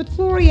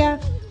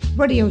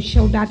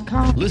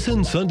motivationswithgloriaradioshow.com.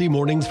 Listen Sunday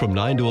mornings from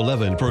 9 to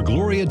 11 for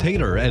Gloria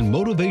Taylor and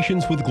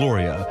Motivations with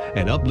Gloria,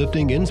 an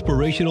uplifting,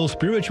 inspirational,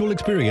 spiritual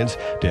experience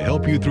to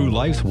help you through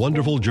life's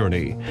wonderful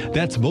journey.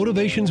 That's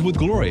Motivations with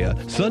Gloria,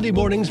 Sunday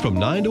mornings from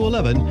 9 to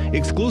 11,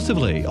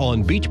 exclusively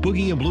on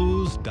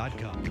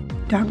beachboogieandblues.com.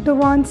 Dr.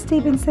 Ron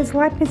Stevens says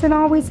life isn't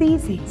always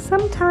easy.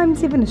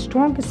 Sometimes even the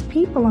strongest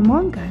people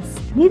among us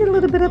need a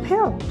little bit of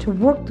help to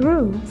work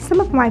through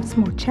some of life's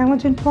more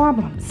challenging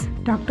problems.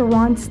 Dr.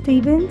 Ron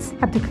Stevens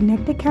of the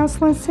Connected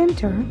Counseling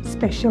Center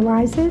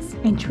specializes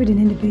in treating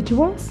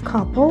individuals,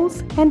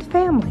 couples, and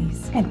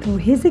families. And through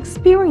his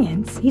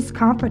experience, he's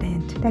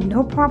confident that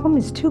no problem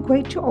is too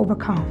great to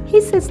overcome.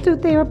 He says through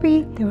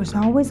therapy, there is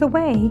always a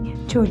way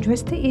to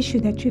address the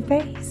issue that you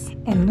face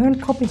and learn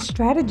coping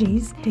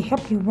strategies to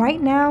help you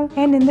right now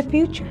and in the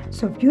future.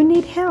 So if you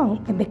need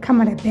help in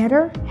becoming a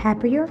better,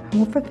 happier,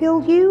 more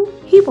fulfilled you,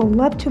 he will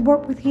love to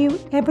work with you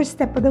every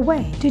step of the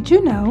way. Did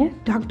you know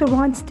Dr.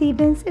 Ron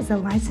Stevens is a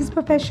licensed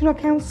professional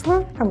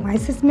counselor, a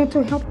licensed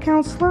mental health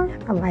counselor,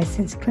 a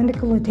licensed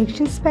clinical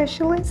addiction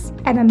specialist,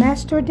 and a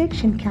master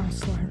addiction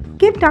counselor?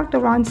 Give Dr.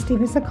 Ron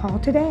Stevens a call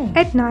today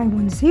at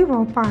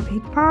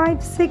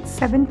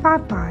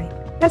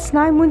 910-585-6755. That's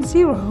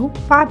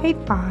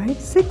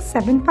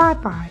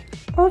 910-585-6755.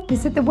 Or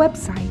visit the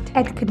website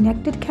at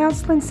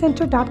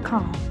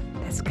connectedcounselingcenter.com.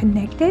 That's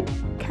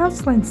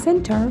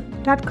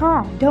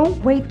connectedcounselingcenter.com.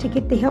 Don't wait to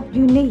get the help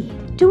you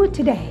need. Do it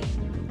today.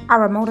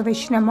 Our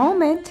motivational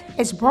moment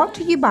is brought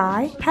to you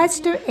by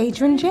Pastor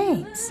Adrian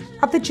James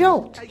of The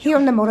Jolt. Here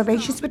on the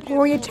Motivations with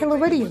Gloria Taylor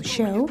radio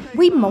show,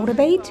 we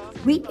motivate,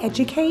 we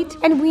educate,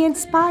 and we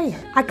inspire.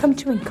 I come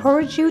to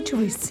encourage you to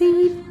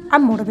receive a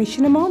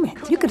motivational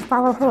moment. You can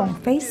follow her on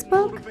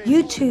Facebook,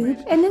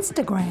 YouTube, and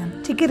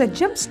Instagram to get a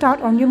jump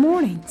start on your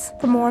mornings.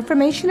 For more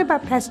information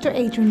about Pastor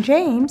Adrian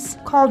James,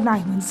 call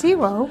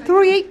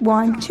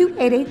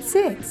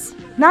 910-381-2886.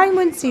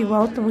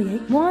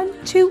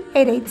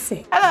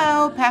 910-381-2886.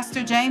 Hello,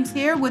 Pastor James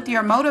here with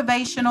your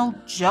motivational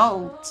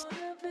jolt.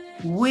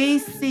 We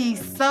see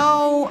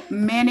so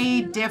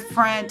many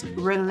different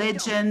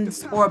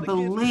religions or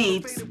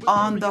beliefs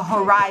on the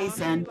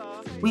horizon.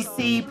 We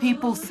see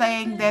people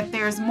saying that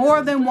there's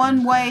more than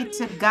one way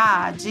to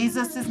God.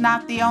 Jesus is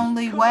not the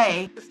only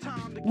way.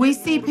 We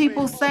see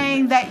people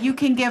saying that you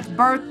can give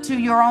birth to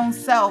your own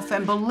self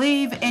and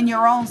believe in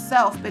your own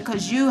self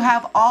because you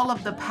have all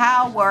of the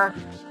power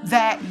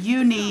that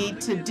you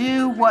need to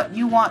do what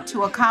you want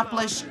to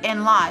accomplish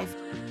in life.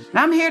 And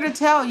I'm here to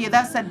tell you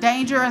that's a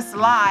dangerous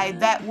lie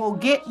that will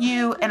get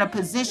you in a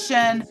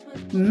position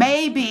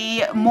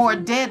maybe more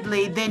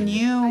deadly than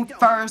you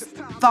first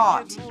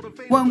thought.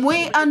 When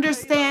we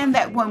understand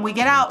that when we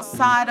get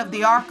outside of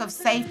the ark of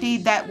safety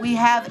that we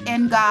have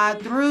in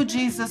God through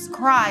Jesus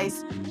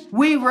Christ,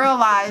 we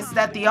realize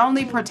that the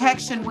only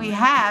protection we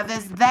have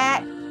is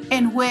that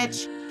in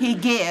which He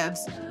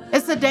gives.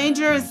 It's a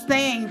dangerous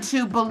thing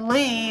to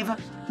believe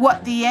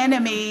what the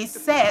enemy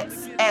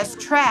sets as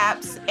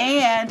traps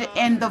and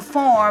in the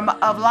form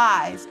of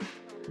lies.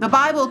 The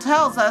Bible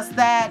tells us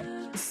that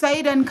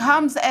Satan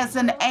comes as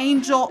an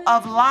angel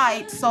of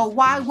light, so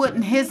why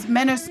wouldn't his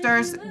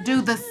ministers do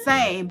the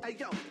same?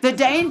 The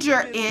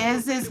danger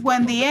is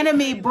when the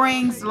enemy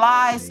brings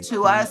lies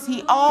to us,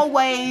 he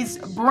always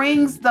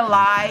brings the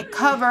lie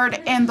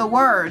covered in the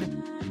word.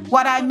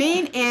 What I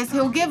mean is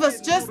he'll give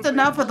us just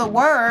enough of the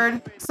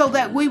word so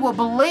that we will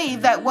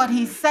believe that what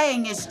he's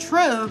saying is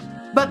true,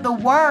 but the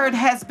word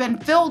has been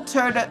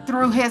filtered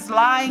through his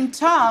lying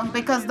tongue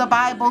because the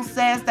Bible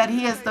says that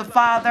he is the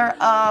father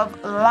of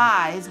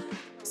lies.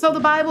 So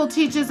the Bible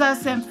teaches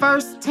us in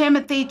 1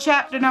 Timothy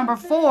chapter number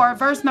 4,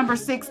 verse number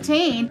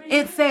 16,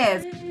 it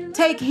says,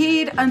 "Take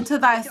heed unto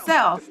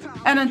thyself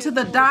and unto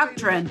the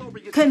doctrine,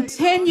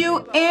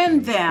 continue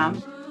in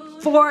them,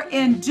 for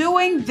in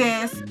doing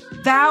this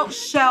thou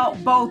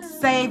shalt both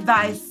save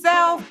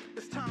thyself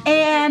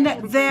and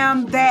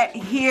them that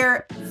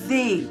hear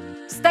thee."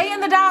 Stay in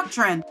the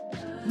doctrine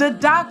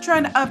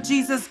of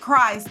Jesus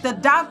Christ, the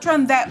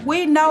doctrine that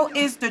we know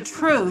is the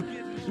truth.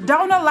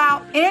 Don't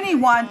allow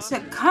anyone to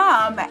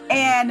come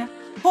and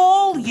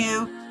pull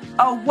you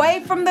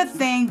away from the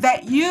thing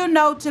that you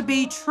know to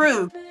be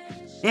true.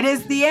 It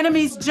is the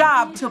enemy's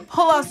job to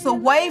pull us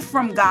away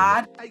from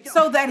God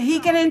so that he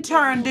can in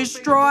turn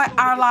destroy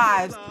our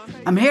lives.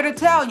 I'm here to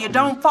tell you,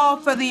 don't fall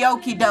for the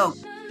okie doke.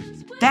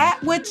 That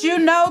which you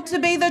know to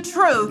be the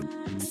truth,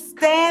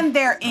 stand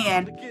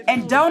therein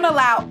and don't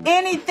allow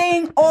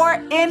anything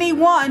or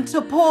anyone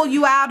to pull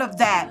you out of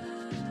that.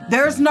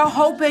 There's no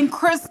hope in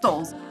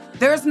crystals.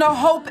 There's no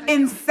hope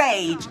in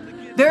sage.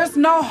 There's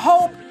no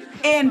hope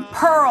in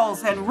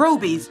pearls and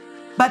rubies.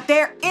 But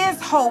there is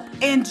hope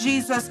in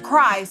Jesus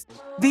Christ,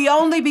 the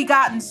only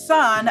begotten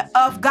Son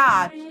of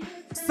God.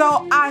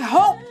 So I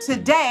hope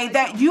today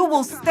that you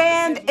will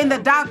stand in the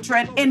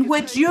doctrine in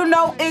which you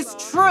know is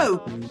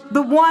true,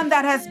 the one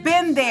that has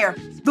been there,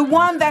 the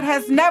one that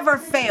has never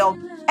failed.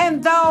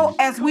 And though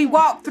as we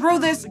walk through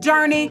this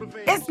journey,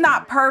 it's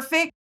not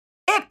perfect,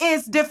 it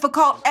is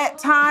difficult at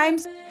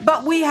times,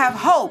 but we have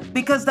hope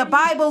because the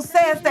Bible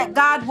says that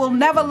God will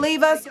never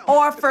leave us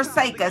or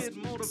forsake us.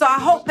 So I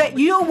hope that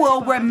you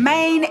will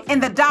remain in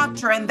the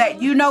doctrine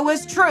that you know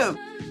is true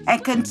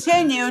and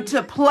continue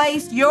to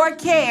place your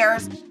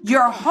cares,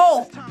 your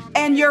hope,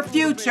 and your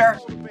future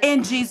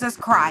in Jesus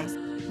Christ.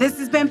 This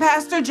has been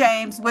Pastor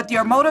James with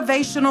your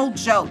motivational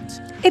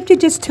jolt. If you're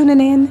just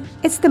tuning in,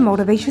 it's the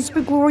Motivations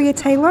with Gloria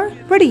Taylor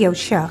radio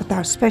show with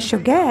our special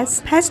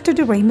guest, Pastor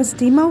Deramous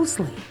D.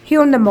 Mosley.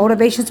 Here on the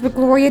Motivations with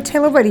Gloria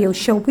Taylor radio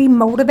show, we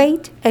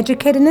motivate,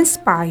 educate, and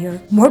inspire.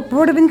 What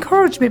word of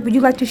encouragement would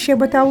you like to share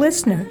with our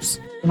listeners?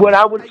 What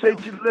I would say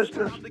to the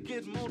listeners,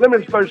 let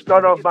me first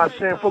start off by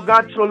saying, for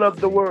God so loved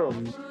the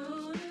world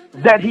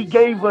that he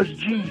gave us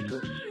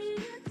Jesus.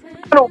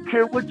 I don't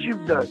care what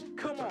you've done.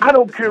 I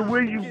don't care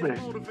where you've been.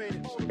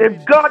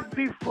 If God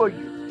be for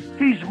you,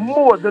 he's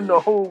more than the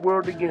whole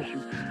world against you.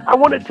 I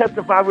want to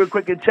testify real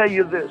quick and tell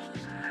you this,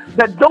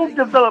 that don't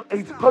develop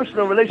a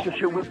personal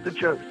relationship with the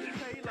church.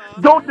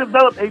 Don't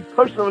develop a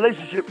personal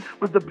relationship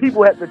with the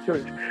people at the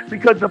church,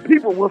 because the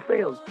people will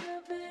fail you.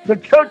 The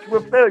church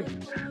will fail you.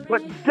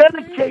 But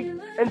dedicate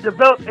and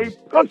develop a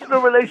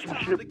personal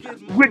relationship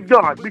with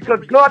God,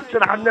 because God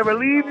said, I'll never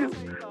leave you,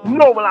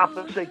 nor will I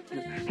forsake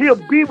you. He'll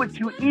be with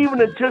you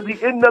even until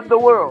the end of the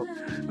world.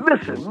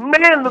 Listen,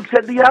 man looks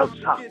at the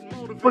outside,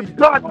 but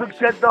God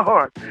looks at the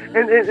heart.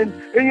 And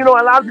you know,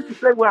 a lot of people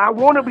say, well, I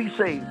want to be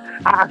saved.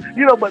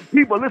 But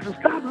people, listen,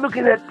 stop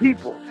looking at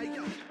people.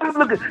 Stop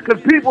looking,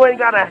 because people ain't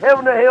got a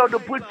heaven or hell to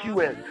put you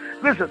in.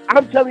 Listen,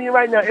 I'm telling you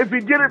right now, if he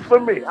did it for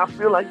me, I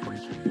feel like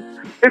preaching.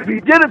 If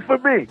he did it for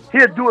me,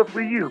 he'll do it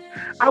for you.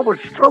 I was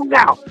strung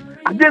out.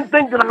 I didn't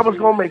think that I was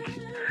going to make it.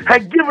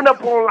 Had given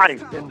up on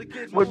life and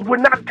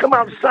would not come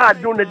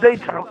outside during the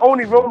daytime,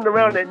 only roamed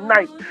around at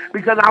night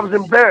because I was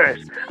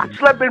embarrassed. I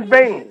slept in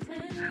vans.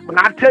 But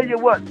I tell you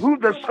what, who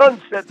the Son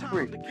sets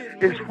free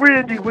is free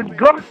indeed. When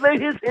God lay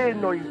his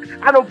hand on you,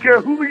 I don't care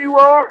who you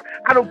are,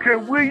 I don't care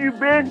where you've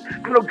been,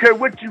 I don't care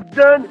what you've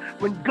done.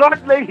 When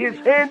God lay his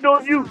hand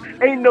on you,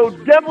 ain't no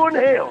devil in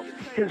hell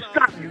can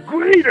stop you.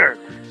 Greater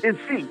is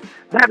he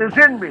that is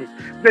in me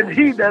than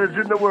he that is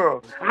in the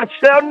world. I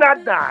shall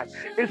not die.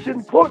 It's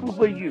important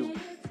for you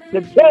to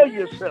tell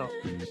yourself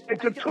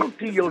and to talk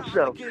to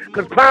yourself,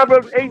 because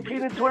Proverbs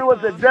 18 and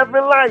 21 says, death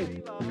and life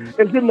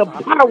is in the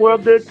power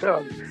of their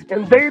tongue,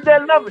 and they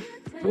that love it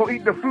will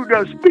eat the fruit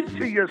thereof. Speak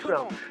to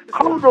yourself.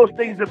 Call those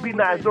things to be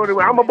not as though they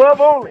were. I'm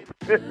above only,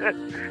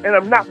 and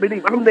I'm not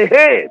beneath. I'm the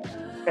head,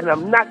 and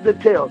I'm not the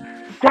tail.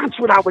 That's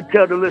what I would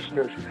tell the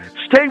listeners.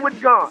 Stay with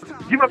God.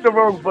 Give up the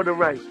wrong for the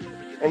right,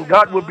 and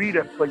God will be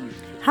there for you.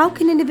 How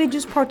can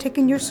individuals partake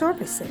in your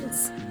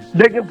services?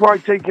 They can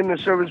partake in the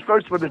service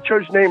first, but the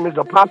church name is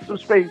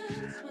Apostles' Faith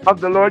of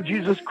the Lord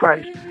Jesus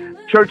Christ,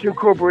 Church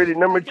Incorporated,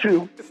 number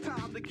 2.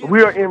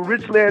 We are in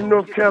Richland,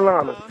 North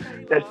Carolina.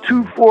 That's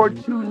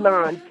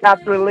 2429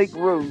 Catherine Lake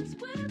Road,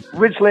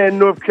 Richland,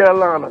 North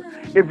Carolina.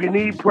 If you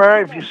need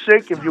prayer, if you're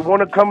sick, if you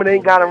want to come and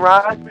ain't got a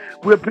ride,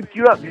 we'll pick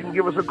you up. You can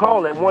give us a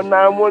call at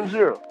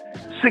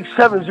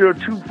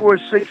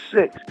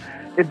 1910-670-2466.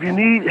 If you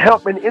need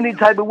help in any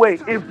type of way,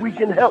 if we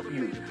can help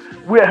you,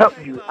 we'll help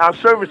you. Our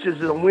services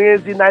is on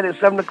Wednesday night at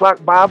 7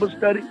 o'clock Bible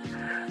study.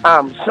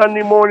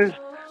 Sunday mornings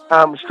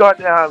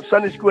start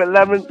Sunday school at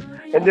 11,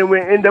 and then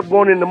we end up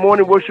going in the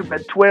morning worship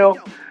at 12.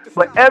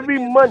 But every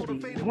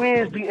Monday,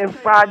 Wednesday, and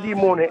Friday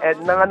morning at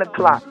 9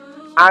 o'clock,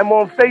 I'm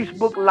on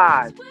Facebook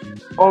Live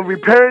on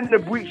Repairing the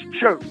Breach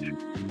Church.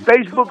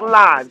 Facebook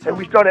Live, and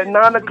we start at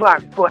 9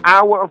 o'clock for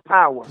Hour of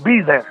Power. Be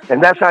there,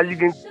 and that's how you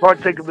can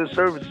partake of the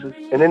services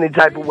in any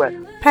type of way.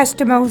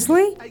 Pastor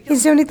Mosley,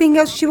 is there anything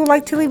else you would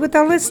like to leave with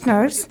our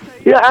listeners?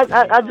 Yeah,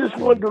 I just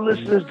want the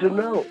listeners to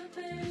know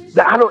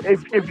that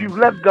if you've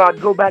left God,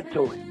 go back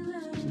to him.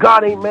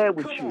 God ain't mad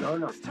with you.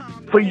 No.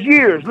 For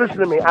years, listen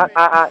to me,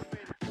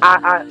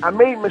 I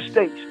made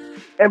mistakes,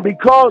 and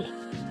because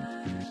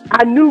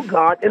I knew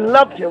God and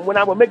loved him, when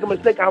I would make a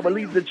mistake, I would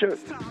leave the church.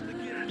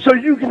 So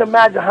you can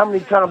imagine how many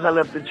times I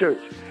left the church.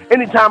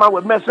 Anytime I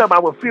would mess up, I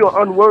would feel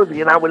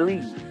unworthy and I would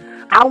leave.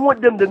 I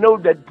want them to know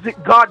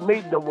that God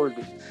made them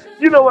worthy.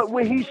 You know what?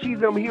 When he sees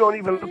them, he don't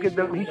even look at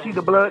them. He sees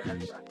the blood.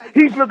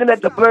 He's looking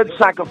at the blood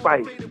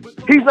sacrifice.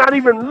 He's not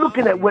even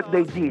looking at what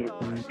they did.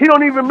 He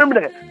don't even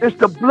remember that. It's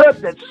the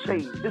blood that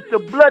saved. It's the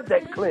blood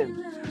that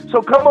cleansed.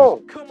 So come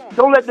on.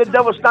 Don't let the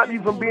devil stop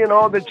you from being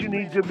all that you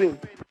need to be.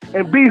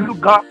 And be who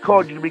God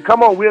called you to be.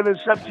 Come on, we'll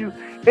accept you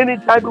any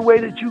type of way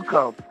that you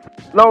come.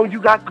 As long as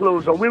you got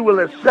clothes on, we will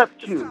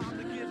accept you.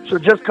 So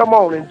just come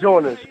on and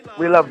join us.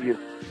 We love you.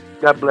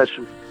 God bless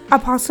you.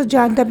 Apostle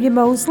John W.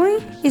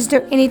 Mosley, is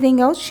there anything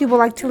else you would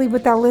like to leave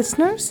with our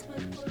listeners?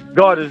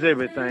 God is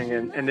everything,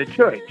 and the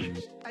church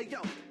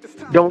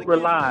don't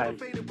realize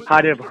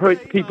how they've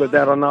hurt people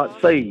that are not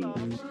saved.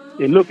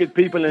 They look at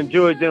people and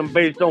judge them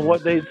based on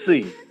what they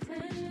see.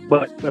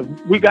 But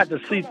we got to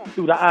see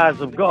through the eyes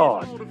of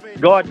God.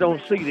 God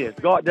don't see this.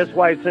 God, that's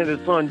why He sent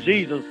His Son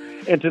Jesus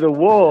into the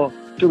world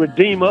to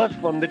redeem us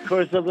from the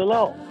curse of the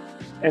law.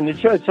 And the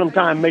church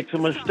sometimes makes a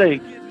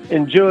mistake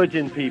in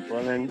judging people,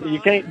 and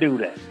you can't do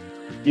that.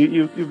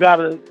 You got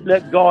to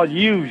let God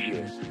use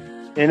you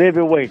in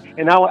every way.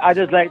 And I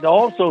just like to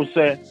also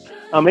say,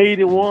 I'm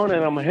 81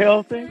 and I'm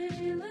healthy,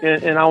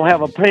 and I don't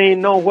have a pain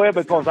nowhere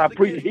because I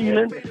preach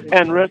healing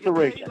and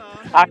restoration.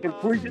 I can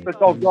preach it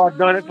because God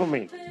done it for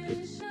me.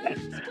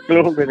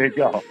 Glory to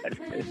God.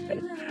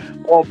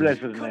 All bless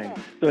His name.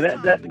 So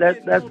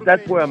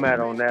that's where I'm at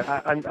on that.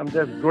 I'm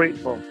just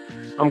grateful.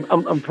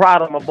 I'm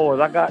proud of my boys.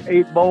 I got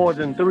 8 boys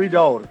and 3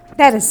 daughters.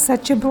 That is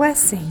such a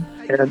blessing.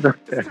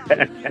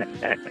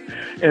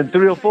 And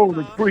 3 or 4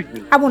 is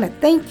preaching. I want to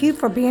thank you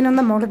for being on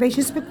the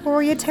Motivations with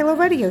Gloria Taylor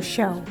radio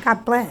show.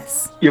 God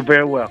bless. You're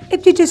very welcome.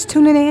 If you're just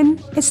tuning in,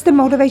 it's the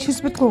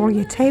Motivations with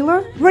Gloria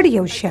Taylor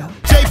radio show.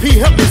 JP,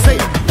 help me say,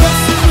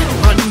 blessings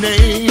with my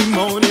name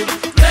on it.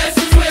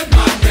 Blessings with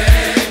my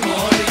name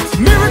on it.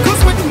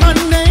 Miracles with my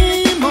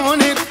name on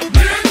it.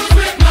 Miracles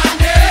with my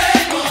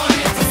name on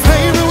it.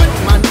 Favor with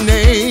my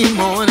name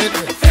on it.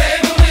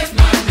 Favor with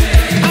my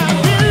name. I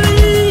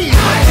believe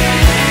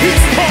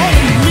He's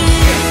calling me.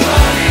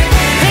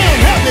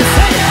 Help me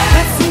say,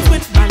 blessings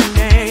with my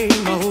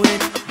name on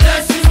it.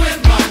 Blessings with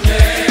my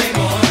name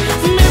on it.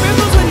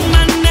 Miracles with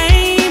my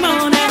name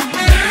on it.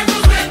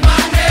 Miracles with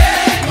my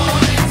name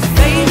on it.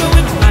 Favor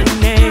with my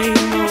name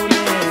on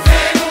it.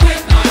 Favor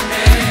with my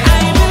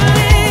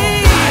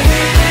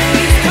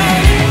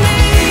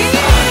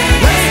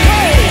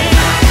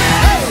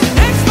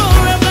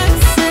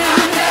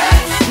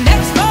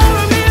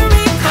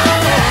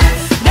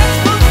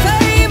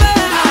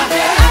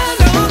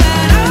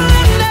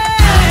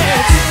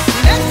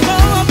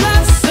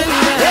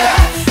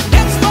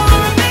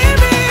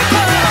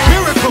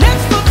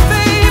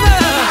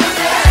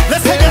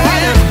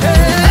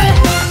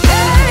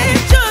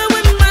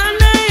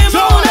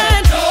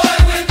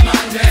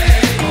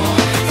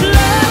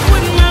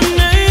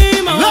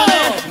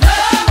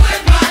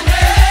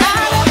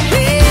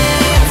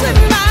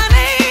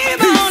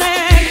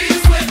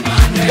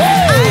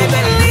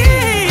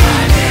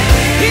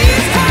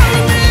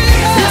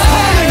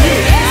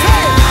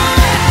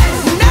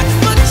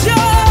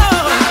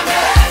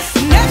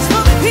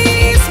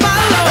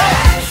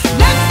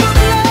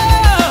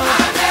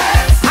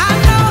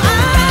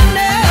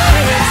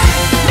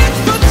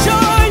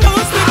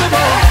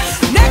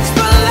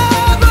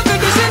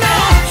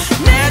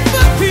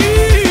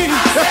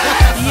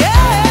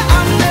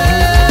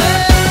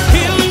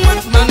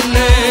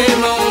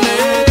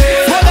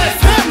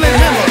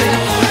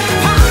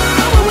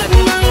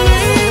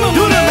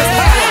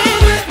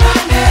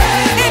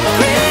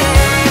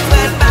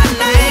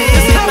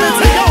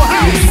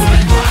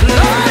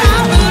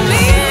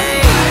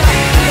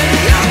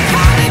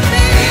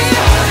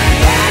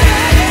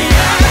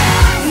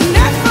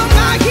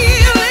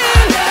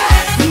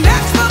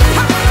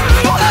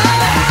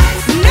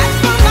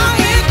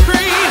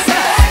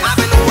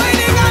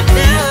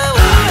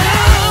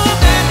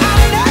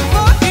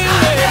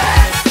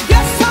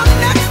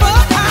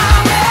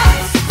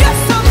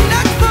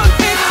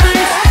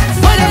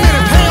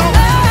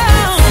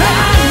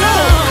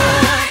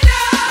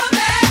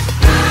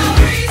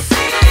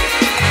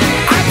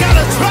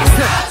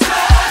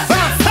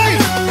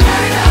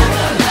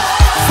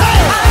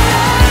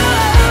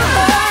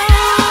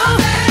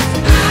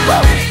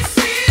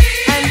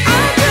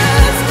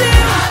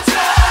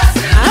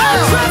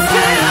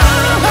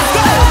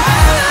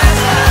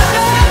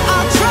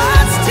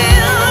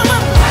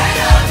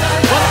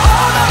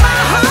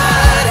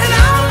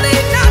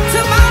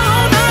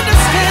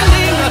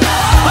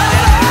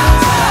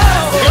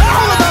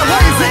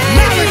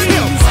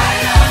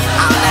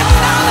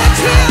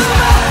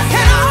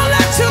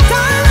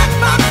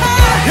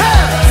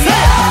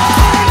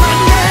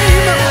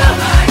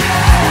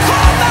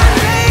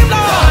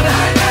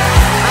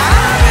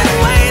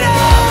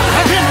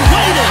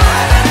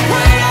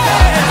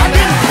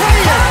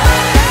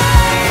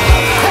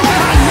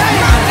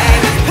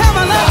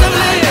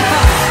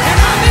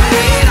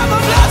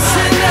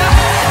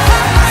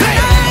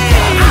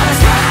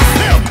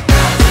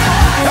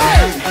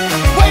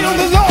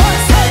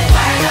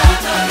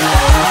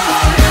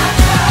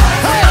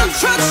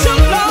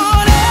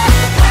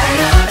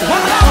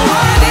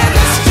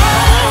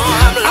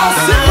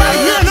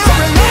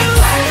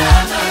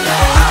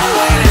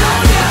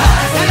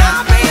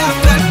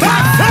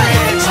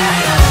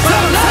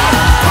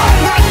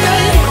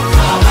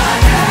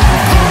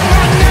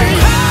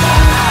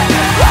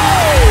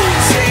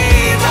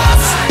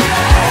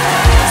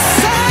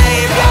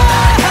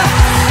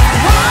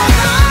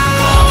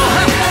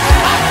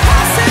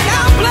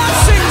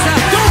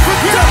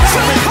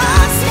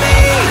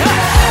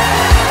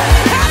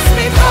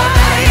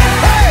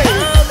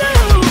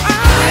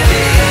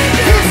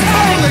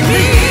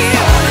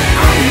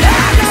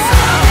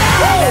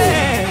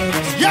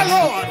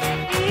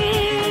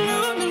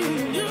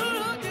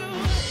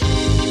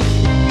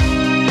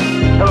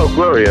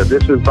Gloria.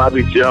 This is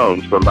Bobby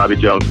Jones from Bobby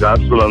Jones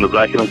Gospel on the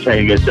Black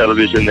Entertainment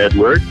Television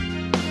Network.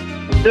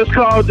 Just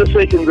called to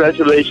say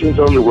congratulations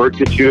on the work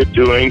that you're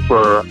doing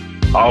for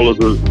all of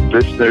the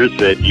listeners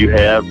that you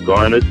have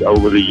garnered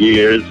over the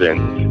years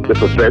and the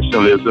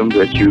professionalism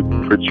that you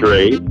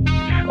portray.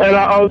 And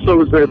I also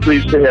was very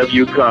pleased to have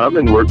you come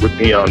and work with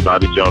me on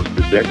Bobby Jones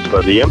Presents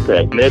for the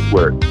Impact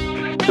Network.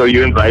 So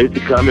you're invited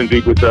to come and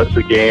be with us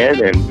again.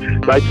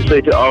 And I'd like to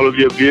say to all of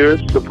your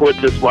viewers, support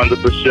this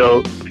wonderful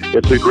show.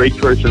 It's a great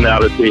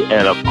personality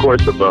and, of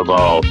course, above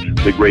all,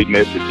 the great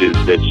messages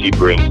that she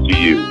brings to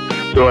you.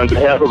 So on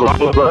behalf of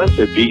all of us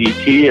at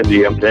BET and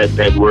the Impact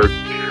Network,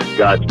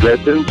 God's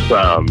blessings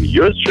from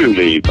yours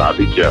truly,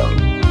 Bobby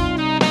Jones.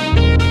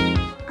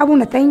 I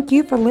want to thank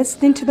you for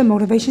listening to the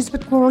Motivations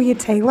with Gloria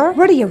Taylor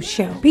radio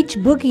show. Beach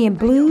Boogie and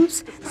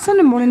Blues,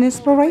 Sunday morning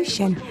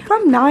inspiration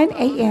from 9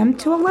 a.m.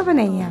 to 11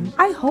 a.m.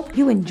 I hope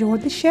you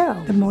enjoyed the show.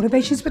 The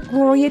Motivations with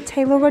Gloria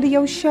Taylor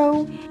radio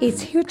show is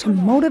here to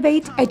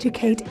motivate,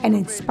 educate, and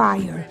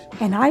inspire.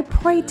 And I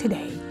pray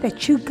today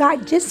that you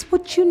got just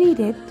what you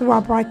needed through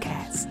our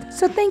broadcast.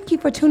 So thank you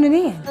for tuning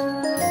in.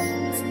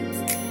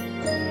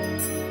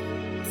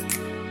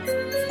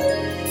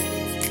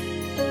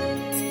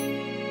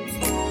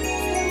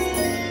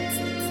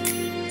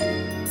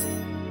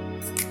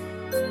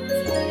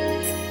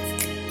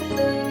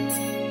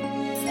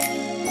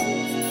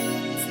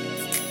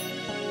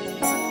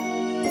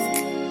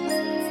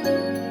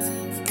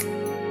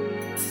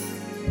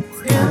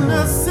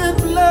 Innocent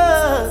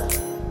blood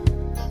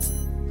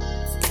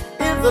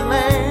in the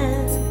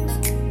land,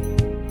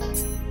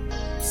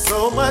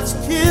 so much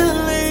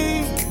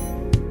killing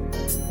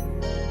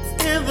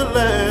in the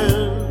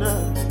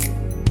land.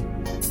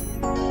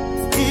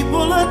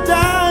 People are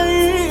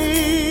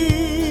dying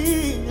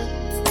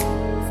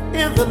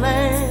in the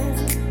land.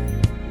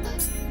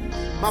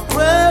 My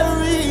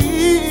prayer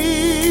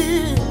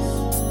is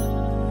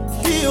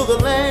heal the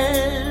land.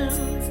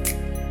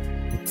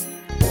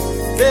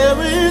 There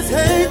is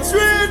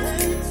hatred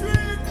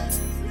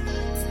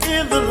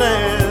in the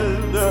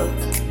land.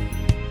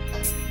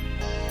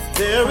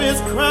 There is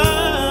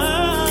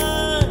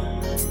crime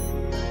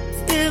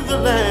in the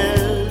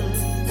land.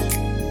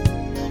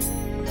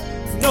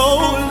 No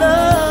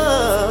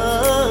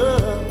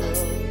love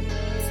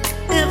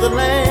in the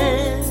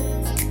land.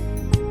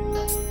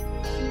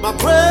 My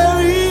prayer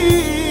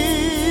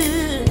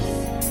is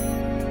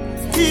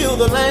heal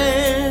the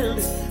land,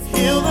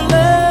 heal the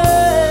land.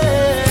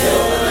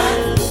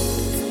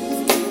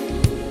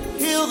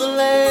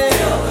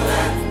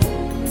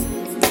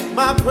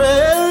 My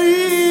prayer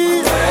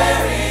is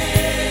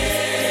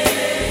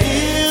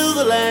heal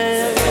the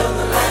land.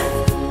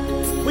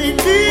 We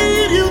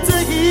need you to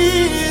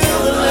heal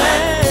the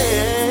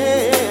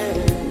land.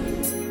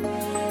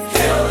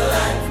 Heal the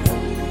land.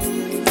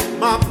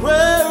 My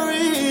prayer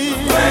is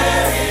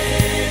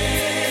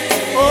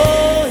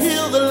oh,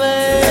 heal the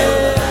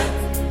land.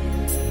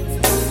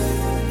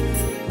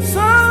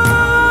 So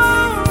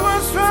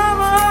much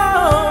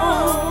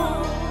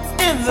trouble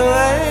in the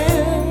land.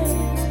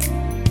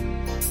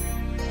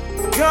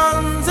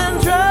 Guns and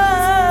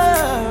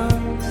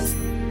drugs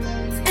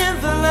in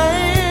the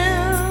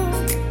land.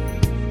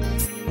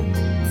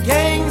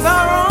 Gangs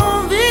are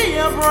on the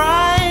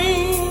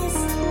uprise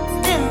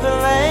in the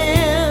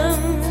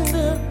land.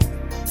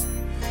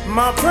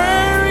 My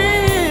prayer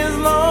is,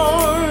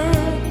 Lord,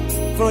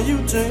 for you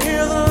to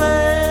heal the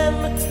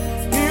land,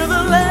 heal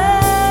the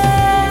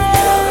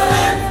land,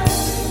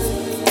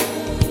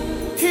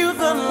 heal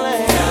the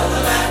land.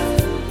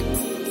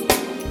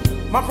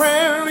 My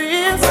prayer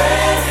is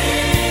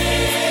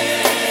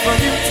for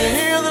you to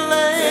heal the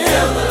land.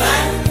 Heal the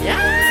land.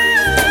 Yeah.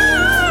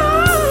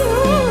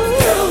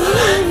 Heal the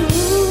land.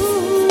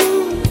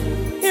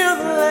 Heal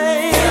the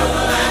land. Heal the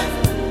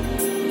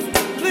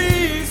land.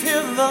 Please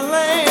heal the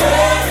land.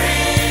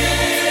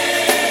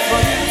 For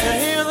you to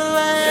heal the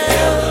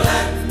land.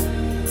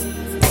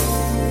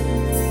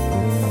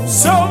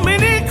 So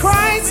many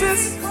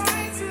crises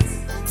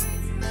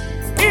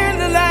in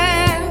the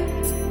land.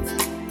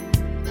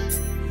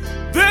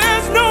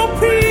 There's no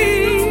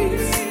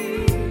peace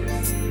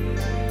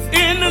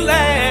in the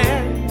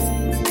land.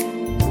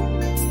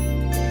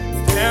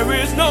 There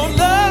is no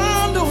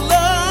love, no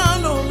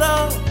love, no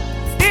love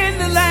in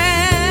the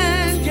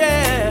land,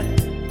 yeah.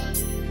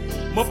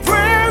 My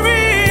prayer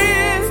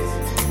is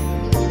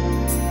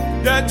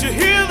that you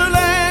heal the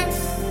land,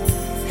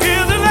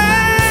 heal the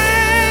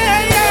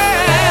land, yeah.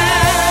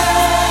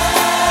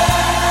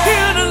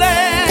 Heal the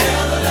land.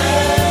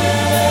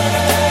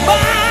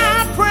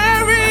 My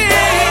prayer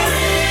is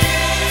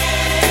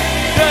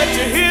that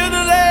you heal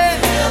the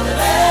land.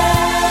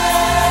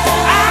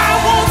 I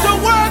want the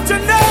world to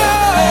know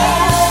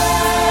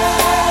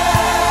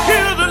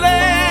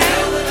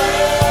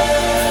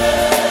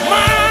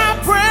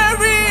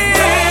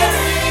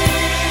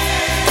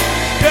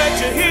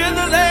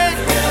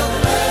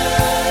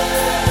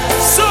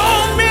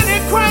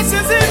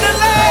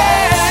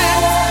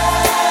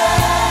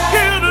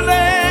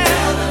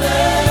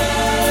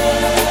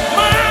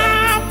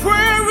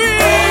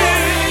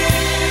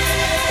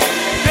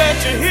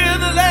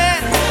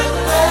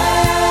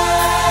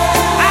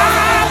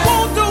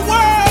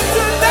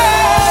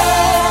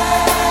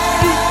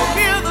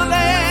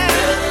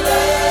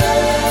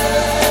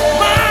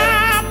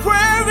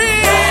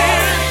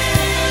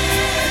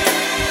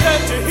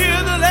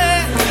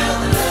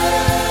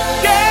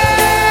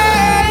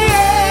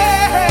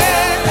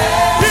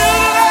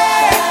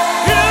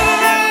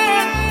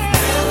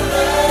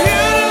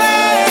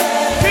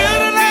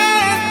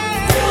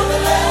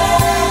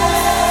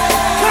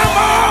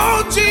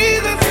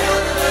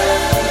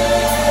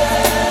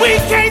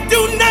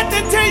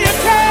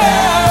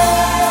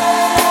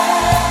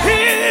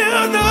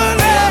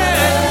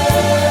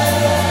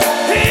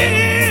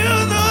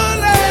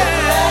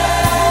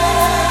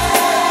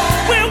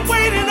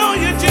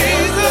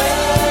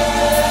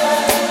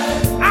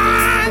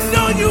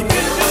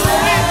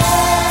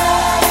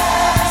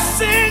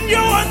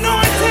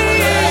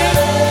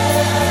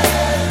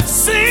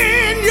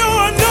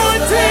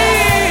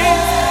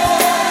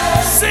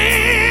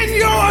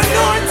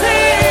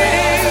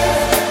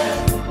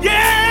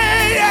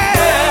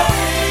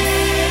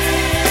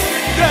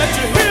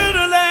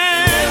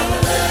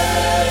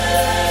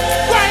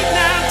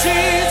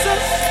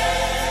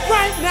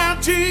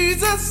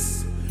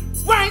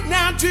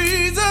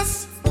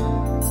Jesus.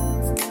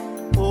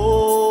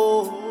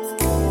 Oh,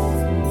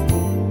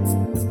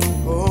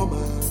 oh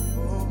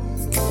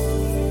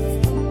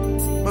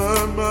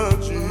my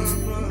Jesus.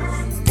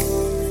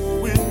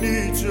 We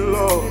need you,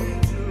 Lord.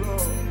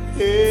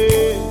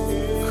 Hey,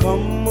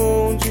 come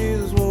on,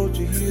 Jesus, won't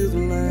you heal the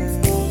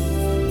land?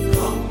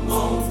 Come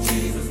on,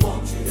 Jesus,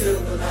 won't you heal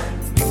the land?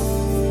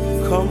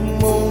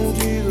 Come on,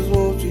 Jesus,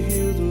 won't you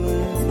heal the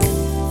land?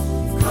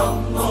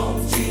 Come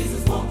on,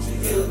 Jesus, won't you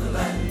heal the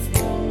land?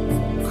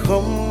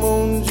 Come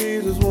on,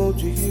 Jesus, won't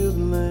you heal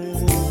the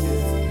land?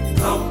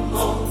 Come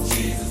on,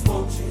 Jesus,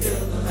 won't you heal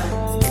the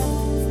land?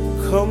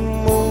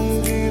 Come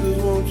on, Jesus,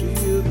 won't you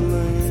heal the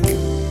land?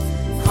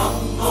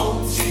 Come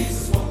on,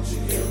 Jesus, won't you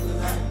heal the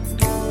land?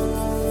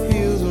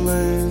 Heal the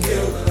land,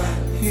 heal the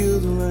land, heal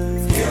the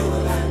land, heal the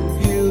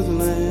land, heal the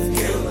land,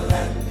 heal the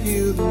land,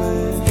 heal the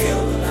land,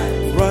 heal the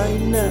land, right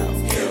now,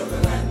 heal the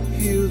land,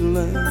 heal the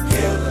land,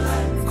 heal the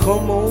land.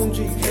 Come on,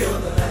 Jesus, heal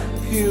the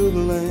land, heal the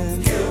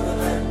land, heal the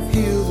land,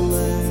 heal the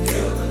land,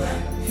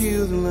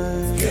 heal the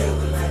land, heal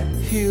the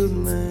land, heal the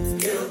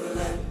land, heal the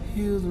land,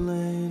 heal the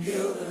land,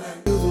 heal the land.